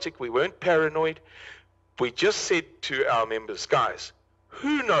neurotic. We weren't paranoid. We just said to our members, guys,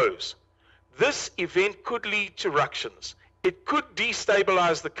 who knows? This event could lead to ructions. It could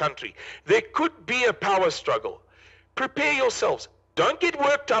destabilize the country. There could be a power struggle. Prepare yourselves. Don't get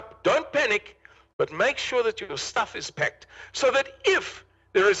worked up. Don't panic. But make sure that your stuff is packed so that if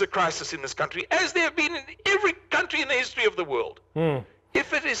there is a crisis in this country, as there have been in every country in the history of the world,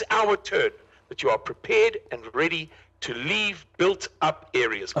 if it is our turn, that you are prepared and ready to leave built-up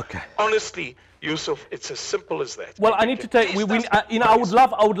areas. Okay. Honestly, Yusuf, it's as simple as that. Well, I need to take. I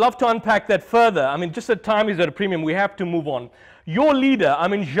would love to unpack that further. I mean, just the time is at a premium. We have to move on. Your leader, I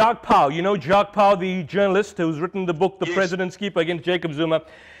mean, Jacques Pau. You know Jacques Pau, the journalist who's written the book, The President's Keeper Against Jacob Zuma.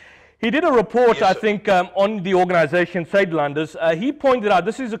 He did a report, I think, on the organization Suidlanders. He pointed out,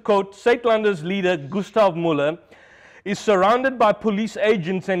 this is a quote: Suidlanders leader Gustav Muller is surrounded by police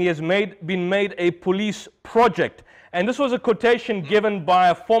agents, and he has been made a police project. And this was a quotation given by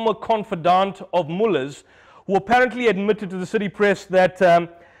a former confidant of Muller's, who apparently admitted to the city press that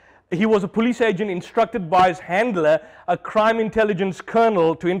he was a police agent instructed by his handler, a crime intelligence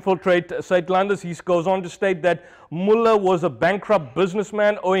colonel, to infiltrate Suidlanders. He goes on to state that Muller was a bankrupt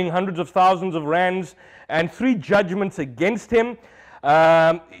businessman owing hundreds of thousands of rands and 3 judgments against him.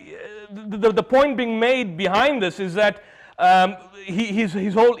 The point being made behind this is that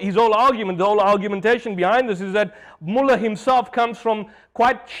his whole argument, the whole argumentation behind this is that Muller himself comes from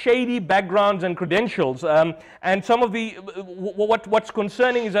quite shady backgrounds and credentials. And some of the, what's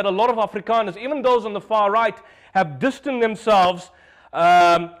concerning is that a lot of Afrikaners, even those on the far right, have distanced themselves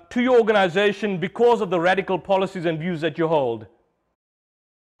to your organization because of the radical policies and views that you hold.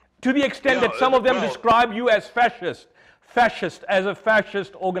 To the extent that some of them describe you as fascist. fascist as a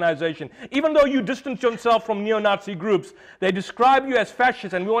fascist organization. Even though you distance yourself from neo-Nazi groups, they describe you as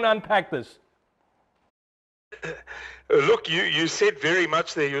fascist, and we want to unpack this. Look, you said very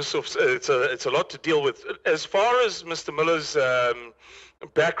much there, Yusuf. It's a lot to deal with. As far as Mr. Miller's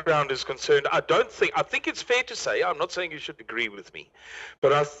background is concerned, I think it's fair to say, I'm not saying you should agree with me,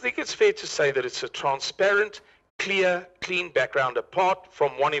 but I think it's fair to say that it's a transparent, clear, clean background apart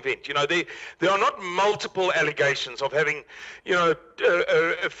from one event. You know, there are not multiple allegations of having, you know,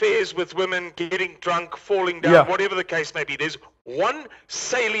 affairs with women, getting drunk, falling down, whatever the case may be. There's one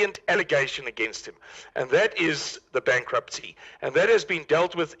salient allegation against him, and that is the bankruptcy. And that has been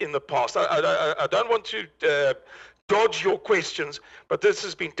dealt with in the past. I don't want to dodge your questions, but this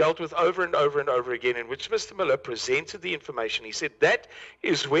has been dealt with over and over and over again, in which Mr. Miller presented the information. He said, that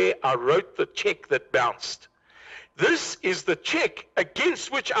is where I wrote the check that bounced. This is the check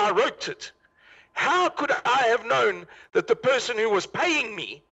against which I wrote it. How could I have known that the person who was paying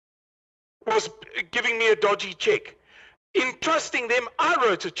me was giving me a dodgy check? In trusting them, I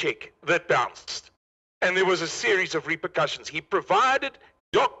wrote a check that bounced, and there was a series of repercussions. He provided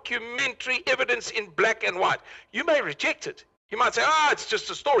documentary evidence in black and white. You may reject it. You might say, it's just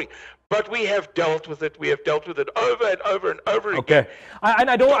a story. But we have dealt with it. We have dealt with it over and over and over again. Okay.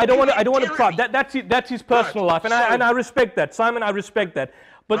 I don't want to try. That's his personal life, and I respect that, Simon. I respect that.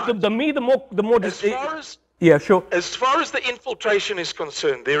 But the more. Yeah, sure. As far as the infiltration is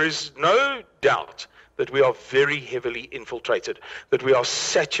concerned, there is no doubt that we are very heavily infiltrated, that we are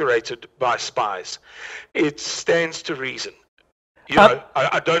saturated by spies. It stands to reason. You know,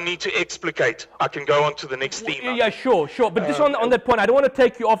 I don't need to explicate. I can go on to the next theme. Yeah, sure. But just on that point, I don't want to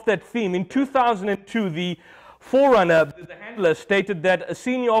take you off that theme. In 2002, the forerunner, the handler, stated that a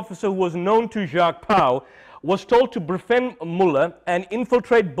senior officer who was known to Jacques Pau was told to befriend Muller and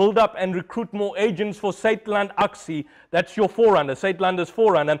infiltrate, build up, and recruit more agents for Saitland Aksi. That's your forerunner, Saitlander's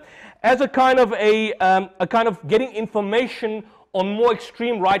forerunner, as a kind of getting information on more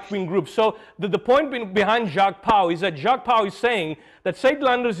extreme right-wing groups. So the point behind Jacques Pau is that Jacques Pau is saying that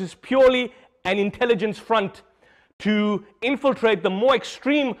Saitlanders is purely an intelligence front to infiltrate the more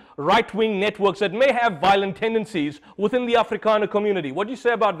extreme right-wing networks that may have violent tendencies within the Afrikaner community. What do you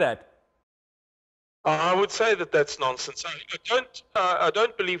say about that? I would say that that's nonsense. I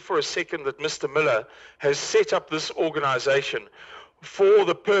don't believe for a second that Mr. Miller has set up this organization for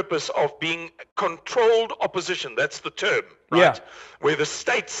the purpose of being controlled opposition. That's the term, right? Yeah. Where the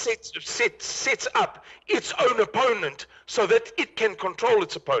state sets up its own opponent so that it can control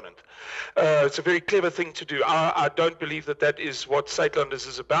its opponent. It's a very clever thing to do. I don't believe that that is what Saitlanders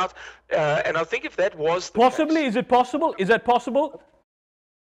is about. And I think if that was the Possibly, case, is it possible? Is that possible?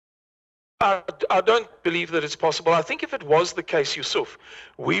 I don't believe that it's possible. I think if it was the case, Yusuf,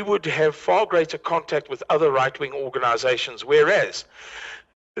 we would have far greater contact with other right-wing organizations, whereas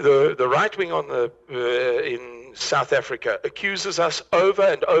the right-wing on in South Africa accuses us over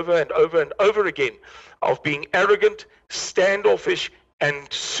and over and over and over again of being arrogant, standoffish,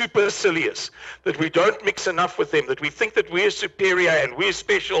 and supercilious, that we don't mix enough with them, that we think that we're superior and we're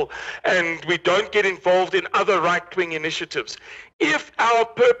special and we don't get involved in other right-wing initiatives. If our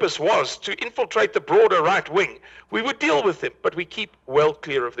purpose was to infiltrate the broader right wing, we would deal with them, but we keep well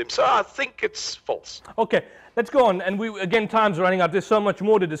clear of them. So I think it's false. Okay, let's go on. And again, time's running out. There's so much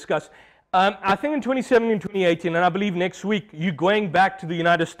more to discuss. I think in 2017, 2018, and I believe next week, you're going back to the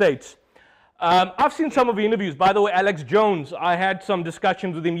United States. I've seen some of the interviews. By the way, Alex Jones, I had some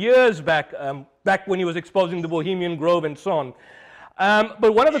discussions with him years back, back when he was exposing the Bohemian Grove and so on.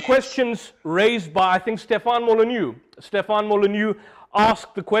 But one of the questions raised by, I think, Stefan Molyneux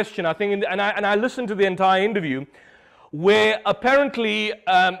asked the question, I think, and I listened to the entire interview, where apparently,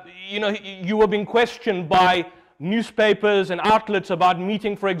 you were being questioned by newspapers and outlets about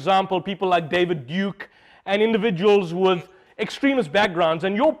meeting, for example, people like David Duke and individuals with extremist backgrounds,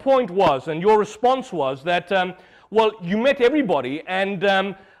 and your point was, and your response was that, well, you met everybody,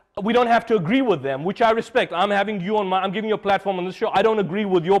 and we don't have to agree with them, which I respect. I'm giving you a platform on this show. I don't agree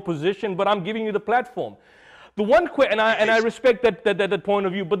with your position, but I'm giving you the platform. The one and I respect that point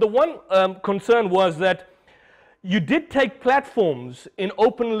of view, but the one concern was that you did take platforms in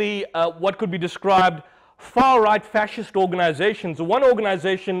openly what could be described far-right fascist organizations. The one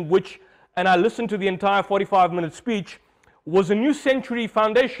organization which, and I listened to the entire 45-minute speech, was a New Century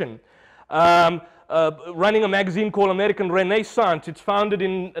Foundation, running a magazine called American Renaissance. It's founded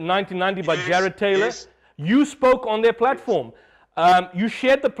in 1990 by Jared Taylor. Yes. You spoke on their platform. You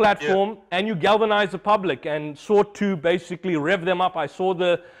shared the platform, and you galvanized the public and sought to basically rev them up. I saw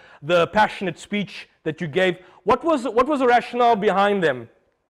the passionate speech that you gave. What was the rationale behind them?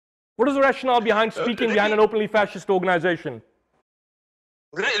 What is the rationale behind speaking behind an openly fascist organization?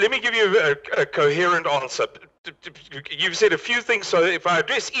 Let me give you a coherent answer. You've said a few things, so if I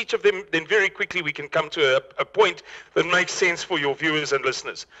address each of them, then very quickly we can come to a point that makes sense for your viewers and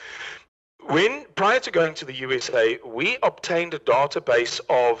listeners. Prior to going to the USA, we obtained a database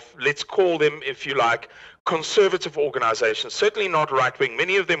of, let's call them, if you like, conservative organizations, certainly not right-wing.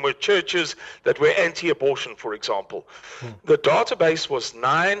 Many of them were churches that were anti-abortion, for example. The database was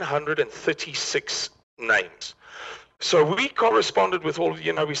 936 names. So we corresponded with all of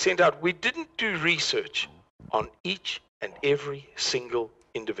you, we sent out, we didn't do research on each and every single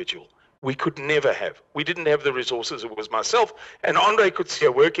individual. We could never have. We didn't have the resources. It was myself and Andre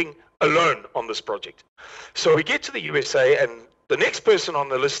Coetzee working alone on this project. So we get to the USA, and the next person on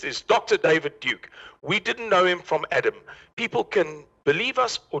the list is Dr. David Duke. We didn't know him from Adam. People can believe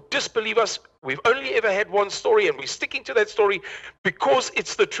us or disbelieve us. We've only ever had one story, and we're sticking to that story because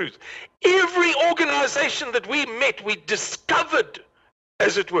it's the truth. Every organization that we met, we discovered,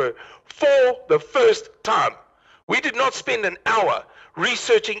 as it were, for the first time. We did not spend an hour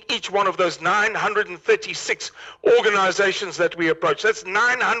researching each one of those 936 organizations that we approached. That's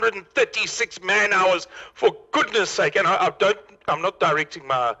 936 man hours, for goodness sake. And I'm not directing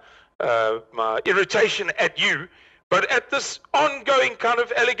my irritation at you, but at this ongoing kind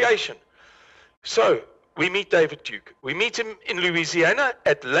of allegation. So we meet David Duke. We meet him in Louisiana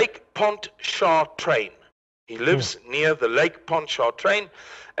at Lake Pontchartrain. He lives near the Lake Pontchartrain,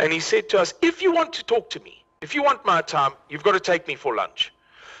 and he said to us, if you want to talk to me, if you want my time, you've got to take me for lunch.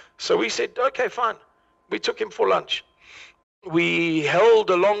 So we said, okay, fine. We took him for lunch. We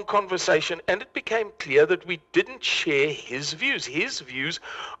held a long conversation, and it became clear that we didn't share his views. His views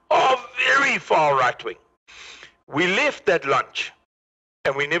are very far right-wing. We left that lunch,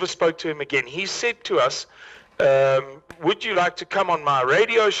 and we never spoke to him again. He said to us, would you like to come on my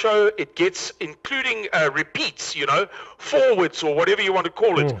radio show? It gets, including repeats, forwards or whatever you want to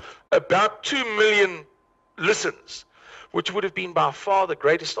call it, about 2 million listens, which would have been by far the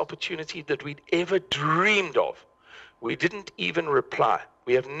greatest opportunity that we'd ever dreamed of. We didn't even reply.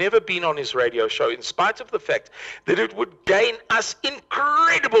 We have never been on his radio show, in spite of the fact that it would gain us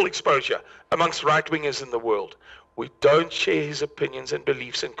incredible exposure amongst right-wingers in the world. We don't share his opinions and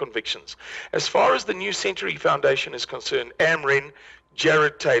beliefs and convictions. As far as the New Century Foundation is concerned, Amren,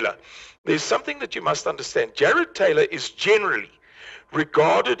 Jared Taylor, there's something that you must understand. Jared Taylor is generally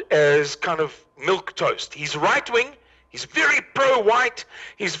regarded as kind of milquetoast. He's right-wing, he's very pro-white,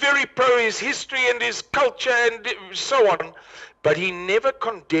 he's very pro his history and his culture and so on, but he never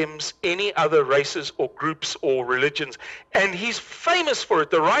condemns any other races or groups or religions, and he's famous for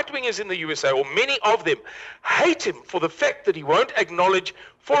it. The right-wingers in the USA, or many of them, hate him for the fact that he won't acknowledge,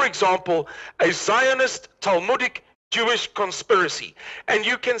 for example, a Zionist Talmudic Jewish conspiracy, and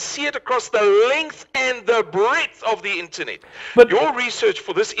you can see it across the length and the breadth of the internet. But your research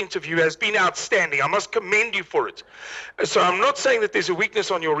for this interview has been outstanding. I must commend you for it. So I'm not saying that there's a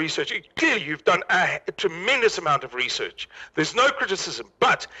weakness on your research. Clearly you've done a tremendous amount of research. There's no criticism,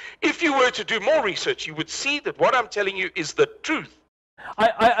 but if you were to do more research, you would see that what I'm telling you is the truth.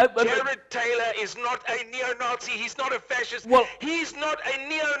 Jared Taylor is not a neo-Nazi. He's not a fascist. Well, he's not a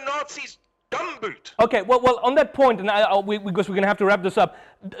neo-Nazi gumboot. Okay, well, on that point, and because we're going to have to wrap this up,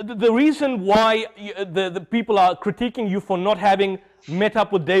 the reason why the people are critiquing you for not having met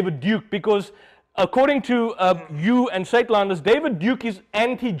up with David Duke, because according to you and Saitlanders, David Duke is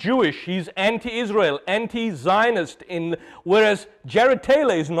anti-Jewish, he's anti-Israel, anti-Zionist, whereas Jared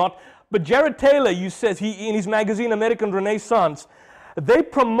Taylor is not. But Jared Taylor, you says, in his magazine American Renaissance, they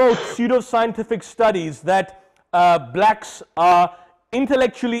promote pseudoscientific studies that blacks are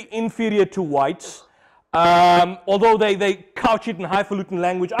intellectually inferior to whites, although they couch it in highfalutin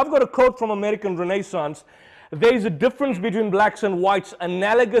language. I've got a quote from American Renaissance. There is a difference between blacks and whites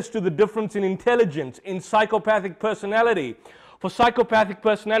analogous to the difference in intelligence, in psychopathic personality. For psychopathic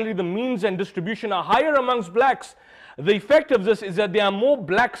personality, the means and distribution are higher amongst blacks. The effect of this is that there are more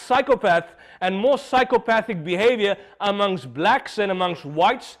black psychopaths and more psychopathic behavior amongst blacks than amongst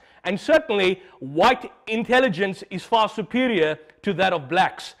whites, and certainly white intelligence is far superior to that of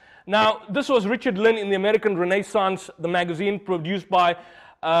blacks. Now, this was Richard Lynn in the American Renaissance, the magazine produced by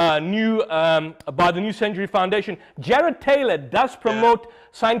the New Century Foundation. Jared Taylor does promote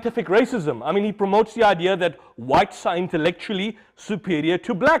scientific racism. I mean, he promotes the idea that whites are intellectually superior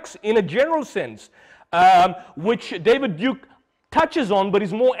to blacks in a general sense, which David Duke touches on, but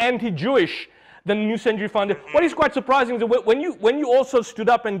is more anti-Jewish than the New Century Foundation. What is quite surprising is that when you also stood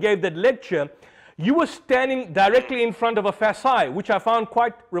up and gave that lecture, you were standing directly in front of a fasci, which I found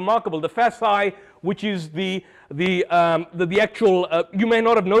quite remarkable. The fasci which is the actual, you may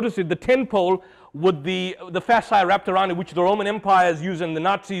not have noticed it, the 10 pole with the fasci wrapped around it, which the Roman empires used and the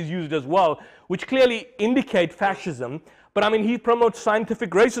Nazis used as well, which clearly indicate fascism. But I mean, he promotes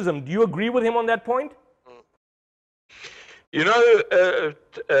scientific racism. Do you agree with him on that point? You know,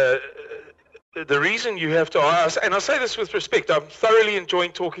 the reason you have to ask, and I say this with respect, I'm thoroughly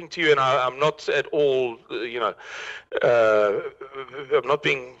enjoying talking to you, and I'm not at all, I'm not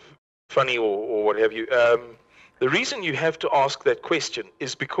being funny or what have you. The reason you have to ask that question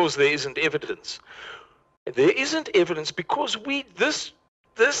is because there isn't evidence. There isn't evidence because this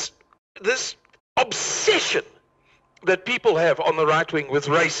obsession that people have on the right wing with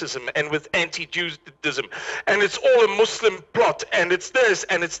racism and with anti-Judaism, and it's all a Muslim plot, and it's this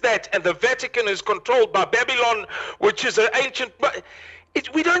and it's that, and the Vatican is controlled by Babylon, which is an ancient.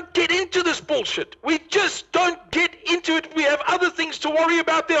 We don't get into this bullshit. We just don't get into it. We have other things to worry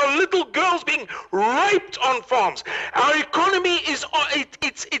about. There are little girls being raped on farms. Our economy is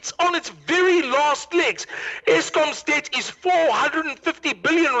it's on its very last legs. Eskom's debt is 450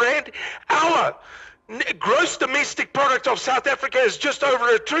 billion rand. Our gross domestic product of South Africa is just over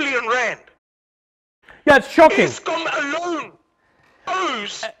R1 trillion. Yeah, it's shocking. Eskom alone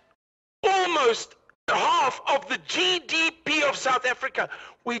owes almost half of the GDP of South Africa.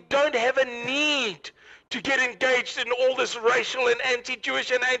 We don't have a need to get engaged in all this racial and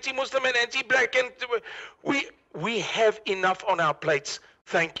anti-Jewish and anti-Muslim and anti-black, and we have enough on our plates.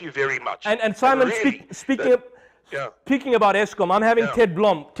 Thank you very much. And Simon, really, speaking about Eskom, I'm having Ted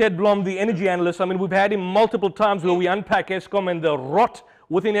Blom, the energy analyst. I mean, we've had him multiple times where we unpack Eskom and the rot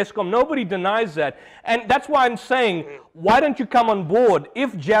within Eskom. Nobody denies that. And that's why I'm saying, why don't you come on board?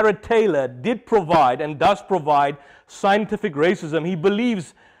 If Jared Taylor did provide and does provide scientific racism, he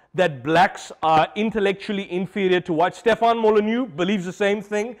believes that blacks are intellectually inferior to whites. Stefan Molyneux believes the same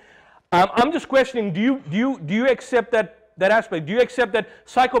thing. I'm just questioning, do you accept that aspect? Do you accept that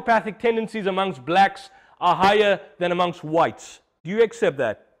psychopathic tendencies amongst blacks are higher than amongst whites? Do you accept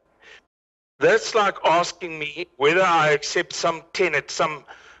that? That's like asking me whether I accept some tenet, some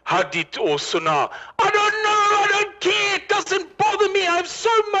hadith or sunnah. I don't know, I don't care, it doesn't bother me. I have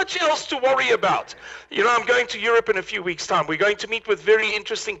so much else to worry about. You know, I'm going to Europe in a few weeks' time. We're going to meet with very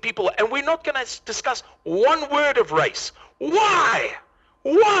interesting people, and we're not going to discuss one word of race. Why?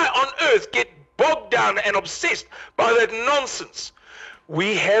 Why on earth get bogged down and obsessed by that nonsense?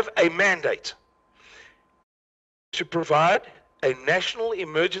 We have a mandate to provide a national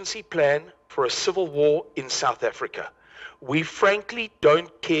emergency plan for a civil war in South Africa. We frankly don't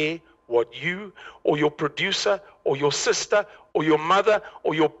care what you or your producer or your sister or your mother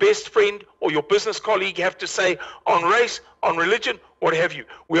or your best friend or your business colleague have to say on race, on religion, what have you.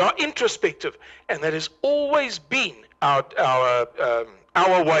 We are introspective, and that has always been our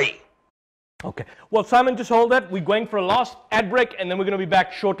way. Okay. Well, Simon, just hold that. We're going for a last ad break, and then we're going to be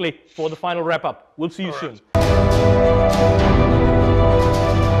back shortly for the final wrap-up. We'll see you soon.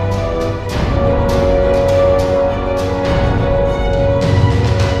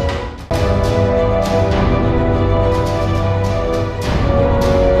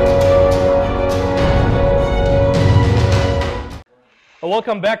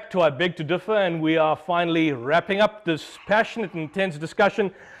 Welcome back to I Beg to Differ, and we are finally wrapping up this passionate and intense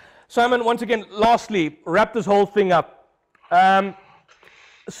discussion. Simon, once again, lastly, wrap this whole thing up.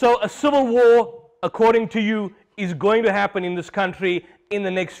 So a civil war, according to you, is going to happen in this country in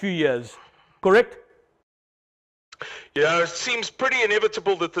the next few years, correct? Yeah, it seems pretty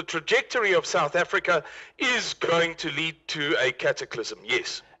inevitable that the trajectory of South Africa is going to lead to a cataclysm,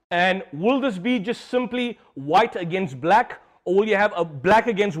 yes. And will this be just simply white against black, or will you have a black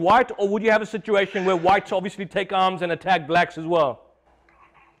against white, or would you have a situation where whites obviously take arms and attack blacks as well?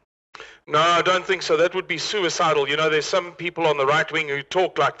 No, I don't think so. That would be suicidal. You know, there's some people on the right wing who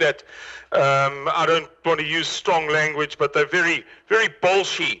talk like that. I don't want to use strong language, but they're very, very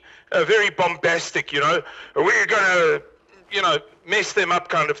bolshy, very bombastic, you know. We're going to, you know, mess them up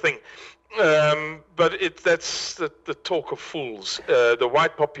kind of thing. But that's the talk of fools. The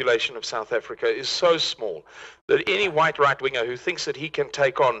white population of South Africa is so small that any white right-winger who thinks that he can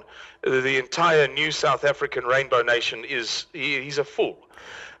take on the entire new South African rainbow nation he's a fool.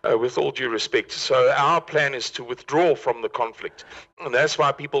 With all due respect. So our plan is to withdraw from the conflict. And that's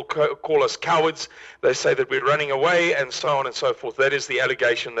why people call us cowards. They say that we're running away and so on and so forth. That is the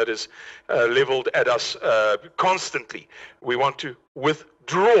allegation that is leveled at us constantly. We want to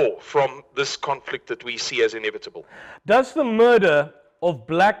withdraw from this conflict that we see as inevitable. Does the murder of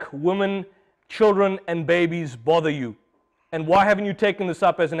black women, children and babies bother you? And why haven't you taken this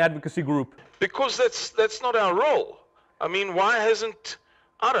up as an advocacy group? Because that's not our role. I mean, why hasn't...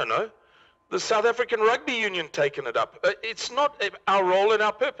 I don't know. the South African Rugby Union taken it up. It's not our role and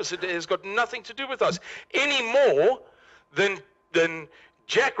our purpose. It has got nothing to do with us any more than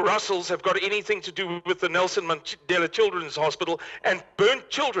Jack Russells have got anything to do with the Nelson Mandela Children's Hospital, and burnt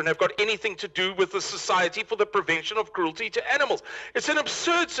children have got anything to do with the Society for the Prevention of Cruelty to Animals. It's an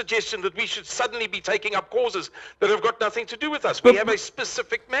absurd suggestion that we should suddenly be taking up causes that have got nothing to do with us. We have a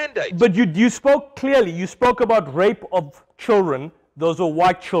specific mandate. But you spoke clearly. You spoke about rape of children. Those are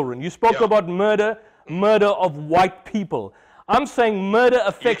white children. You spoke about murder of white people. I'm saying murder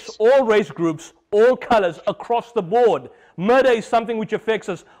affects all race groups, all colors, across the board. Murder is something which affects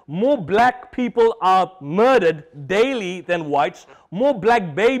us. More black people are murdered daily than whites. More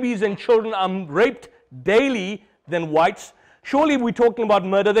black babies and children are raped daily than whites. Surely we're talking about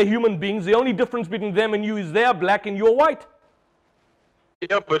murder. They're human beings. The only difference between them and you is they're black and you're white.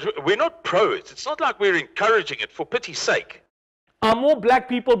 Yeah, but we're not pro it. It's not like we're encouraging it, for pity's sake. Are more black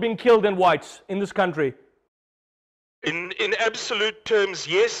people being killed than whites in this country? In absolute terms,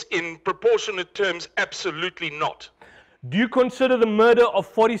 yes. In proportionate terms, absolutely not. Do you consider the murder of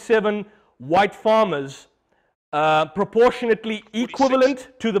 47 white farmers proportionately equivalent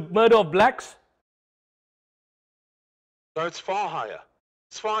to the murder of blacks? No, it's far higher.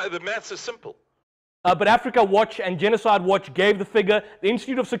 The maths is simple. But Africa Watch and Genocide Watch gave the figure. The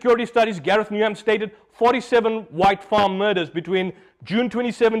Institute of Security Studies, Gareth Newham, stated 47 white farm murders between June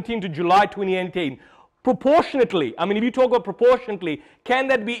 2017 to July 2018. Proportionately, I mean, if you talk about proportionately, can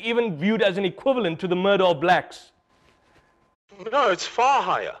that be even viewed as an equivalent to the murder of blacks? No, it's far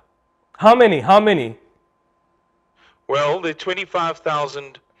higher. How many? How many? Well, there are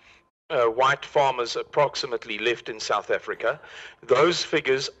 25,000 white farmers approximately left in South Africa. Those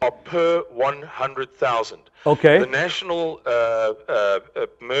figures are per 100,000. Okay. The national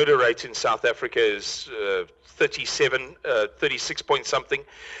murder rate in South Africa is 36 point something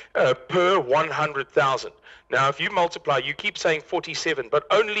per 100,000. Now, if you multiply, you keep saying 47, but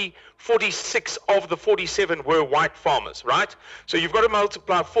only 46 of the 47 were white farmers, right? So you've got to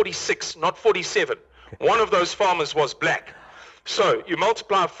multiply 46, not 47. One of those farmers was black. So you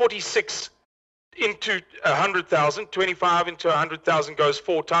multiply 46 into 100,000, 25 into 100,000 goes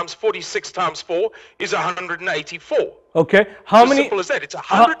 4 times, 46 times 4 is 184. Okay, how many? As simple as that. It's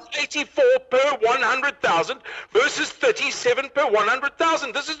 184 per 100,000 versus 37 per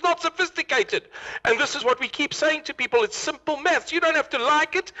 100,000. This is not sophisticated. And this is what we keep saying to people. It's simple maths. You don't have to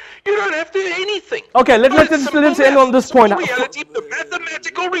like it. You don't have to do anything. Okay, let's end on this point. Reality, the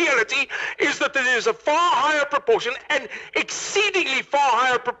mathematical reality is that there is a far higher proportion, an exceedingly far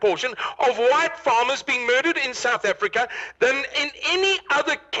higher proportion of white farmers being murdered in South Africa than in any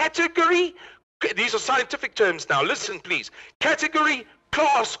other category. These are scientific terms now. Listen, please. Category,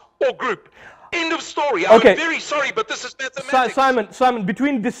 class, or group. End of story. Okay. I'm very sorry, but this is mathematics. Simon,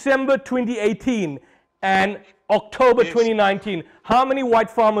 between December 2018 and October 2019, how many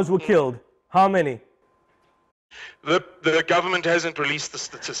white farmers were killed? How many? The government hasn't released the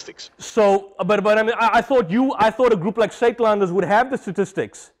statistics. So, but I mean, I thought a group like Saitlanders would have the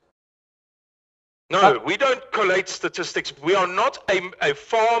statistics. No, we don't collate statistics. We are not a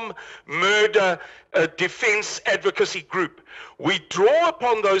farm murder defense advocacy group. We draw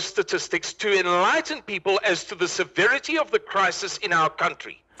upon those statistics to enlighten people as to the severity of the crisis in our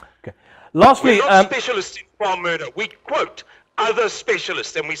country. Okay. Lastly, we're not specialists in farm murder. We quote other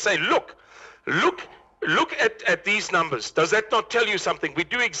specialists and we say, look at these numbers. Does that not tell you something? We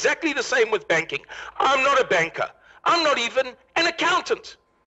do exactly the same with banking. I'm not a banker. I'm not even an accountant.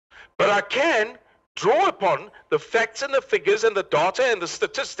 But I can draw upon the facts and the figures and the data and the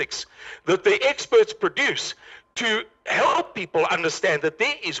statistics that the experts produce to help people understand that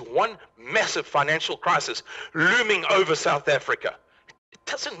there is one massive financial crisis looming over South Africa. It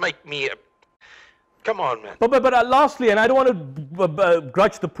doesn't make me a... Come on, man. But lastly, and I don't want to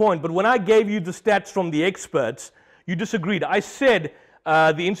grudge the point, but when I gave you the stats from the experts, you disagreed. I said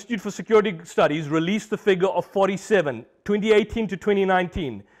the Institute for Security Studies released the figure of 47, 2018 to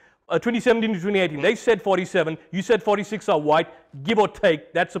 2019. 2017 to 2018, they said 47, you said 46 are white, give or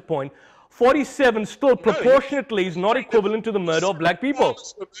take, that's the point. 47 still proportionately is not equivalent to the murder of black people.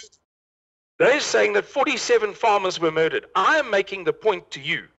 They're saying that 47 farmers were murdered. I am making the point to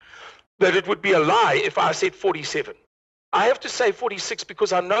you that it would be a lie if I said 47. I have to say 46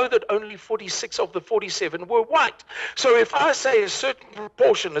 because I know that only 46 of the 47 were white. So if I say a certain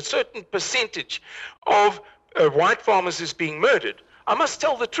proportion, a certain percentage of white farmers is being murdered, I must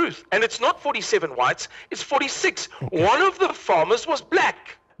tell the truth. And it's not 47 whites, it's 46. Okay. One of the farmers was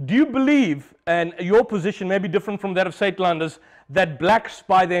black. Do you believe, and your position may be different from that of Saitlanders, that blacks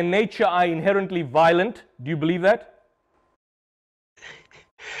by their nature are inherently violent? Do you believe that?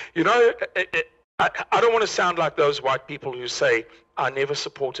 You know, I don't want to sound like those white people who say, I never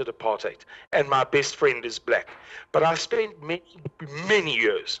supported apartheid and my best friend is black. But I spent many, many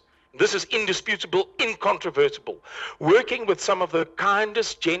years, this is indisputable, incontrovertible, working with some of the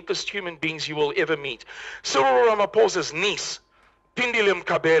kindest, gentlest human beings you will ever meet. Cyril Ramaphosa's niece, Pindilim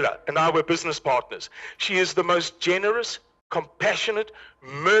Kabela, and I were business partners. She is the most generous, compassionate,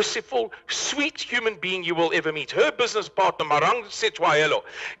 merciful, sweet human being you will ever meet. Her business partner, Marang Setwaelo,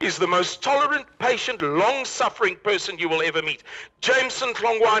 is the most tolerant, patient, long-suffering person you will ever meet. Jameson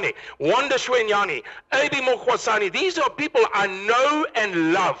Tlongwane, Wanda Shwenyani, Abi Mokwasani, these are people I know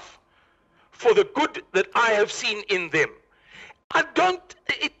and love for the good that I have seen in them.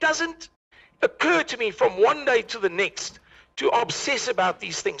 It doesn't occur to me from one day to the next to obsess about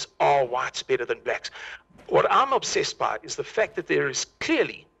these things. Oh, whites better than blacks. What I'm obsessed by is the fact that there is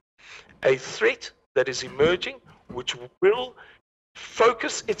clearly a threat that is emerging which will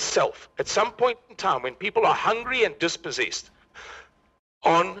focus itself at some point in time when people are hungry and dispossessed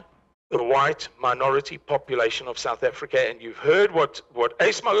on the white minority population of South Africa. And you've heard what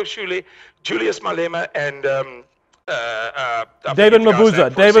Ace Magashule, Julius Malema, and David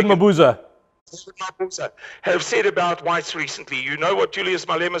Mabuza have said about whites recently. You know what Julius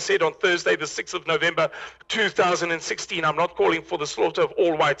Malema said on Thursday, the 6th of November, 2016. I'm not calling for the slaughter of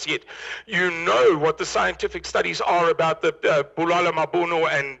all whites yet. You know what the scientific studies are about the Bulala Mabuno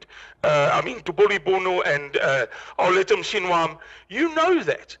and Tubuli Bunu and Auletum Shinwam. You know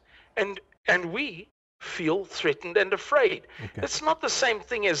that. And we feel threatened and afraid. Okay. It's not the same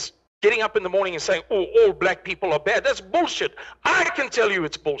thing as getting up in the morning and saying, oh, all black people are bad. That's bullshit. I can tell you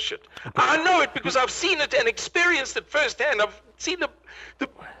it's bullshit. Okay. I know it because I've seen it and experienced it firsthand. I've seen the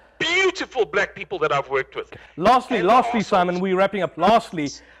beautiful black people that I've worked with. Lastly, Simon, we're wrapping up. Lastly,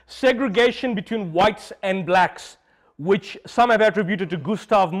 segregation between whites and blacks, which some have attributed to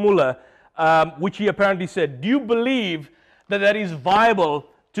Gustav Muller, which he apparently said. Do you believe that that is viable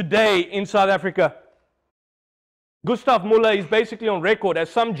today in South Africa? Gustav Muller is basically on record, as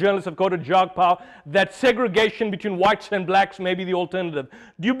some journalists have quoted Jacques Pau, that segregation between whites and blacks may be the alternative.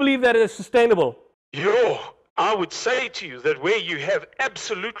 Do you believe that is sustainable? I would say to you that where you have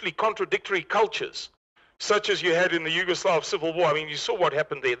absolutely contradictory cultures, such as you had in the Yugoslav Civil War, I mean, you saw what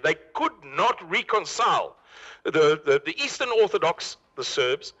happened there. They could not reconcile the Eastern Orthodox, the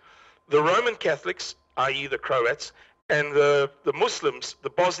Serbs, the Roman Catholics, i.e. the Croats, and the Muslims, the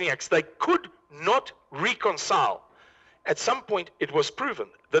Bosniaks. They could not reconcile. At some point, it was proven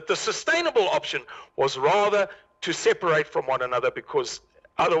that the sustainable option was rather to separate from one another, because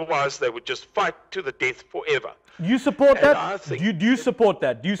otherwise they would just fight to the death forever. Do you support that? Do you support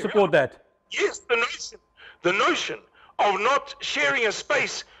that? Do you support that? Yes, the notion of not sharing a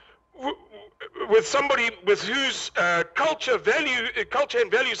space with somebody with whose culture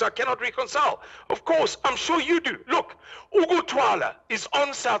and values I cannot reconcile. Of course, I'm sure you do. Look, Ugu Twala is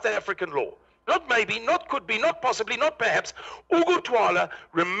on South African law. Not maybe, not could be, not possibly, not perhaps. Ugu Twala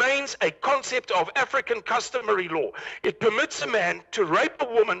remains a concept of African customary law. It permits a man to rape a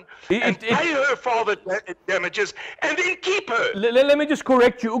woman and pay her father damages and then keep her. Let me just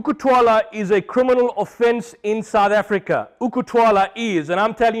correct you. Ugu Twala is a criminal offense in South Africa. Ugu Twala is, and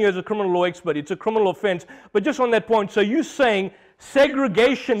I'm telling you as a criminal law expert, it's a criminal offense. But just on that point, so you're saying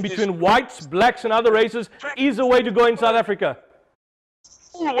segregation between whites, blacks, and other races is a way to go in South Africa?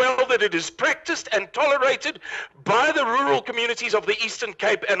 Well, that it is practiced and tolerated by the rural communities of the Eastern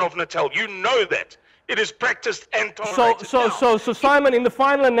Cape and of Natal. You know that. It is practiced and tolerated. So Simon, in the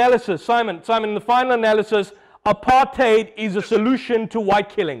final analysis, in the final analysis, apartheid is a solution to white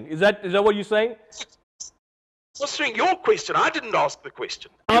killing. Is that what you're saying? Answering your question, I didn't ask the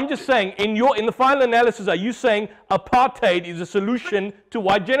question. I'm just saying, in the final analysis, are you saying apartheid is a solution to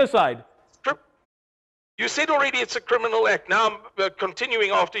white genocide? You said already it's a criminal act. Now I'm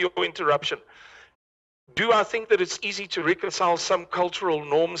continuing after your interruption. Do I think that it's easy to reconcile some cultural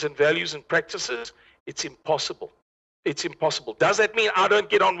norms and values and practices? It's impossible. It's impossible. Does that mean I don't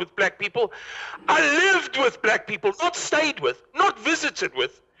get on with black people? I lived with black people, not stayed with, not visited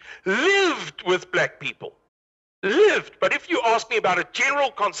with, lived with black people. Lived. But if you ask me about a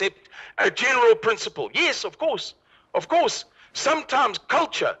general concept, a general principle, yes, of course. Of course. Sometimes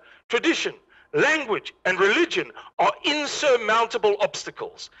culture, tradition, language and religion are insurmountable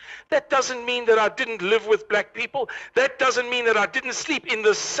obstacles. That doesn't mean that I didn't live with black people. That doesn't mean that I didn't sleep in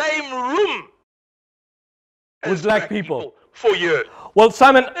the same room with black people for years. Well,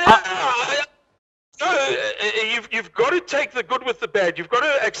 Simon, No, you've got to take the good with the bad. You've got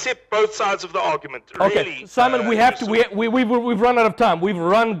to accept both sides of the argument. Okay, Really, Simon, we've run out of time. We've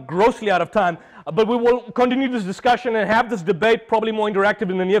run grossly out of time. But we will continue this discussion and have this debate probably more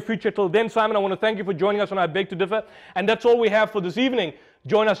interactive in the near future. Till then, Simon, I want to thank you for joining us on I Beg to Differ. And that's all we have for this evening.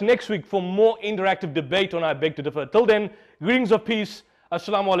 Join us next week for more interactive debate on I Beg to Differ. Till then, greetings of peace.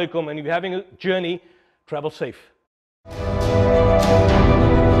 Assalamu alaikum. And if you're having a journey, travel safe.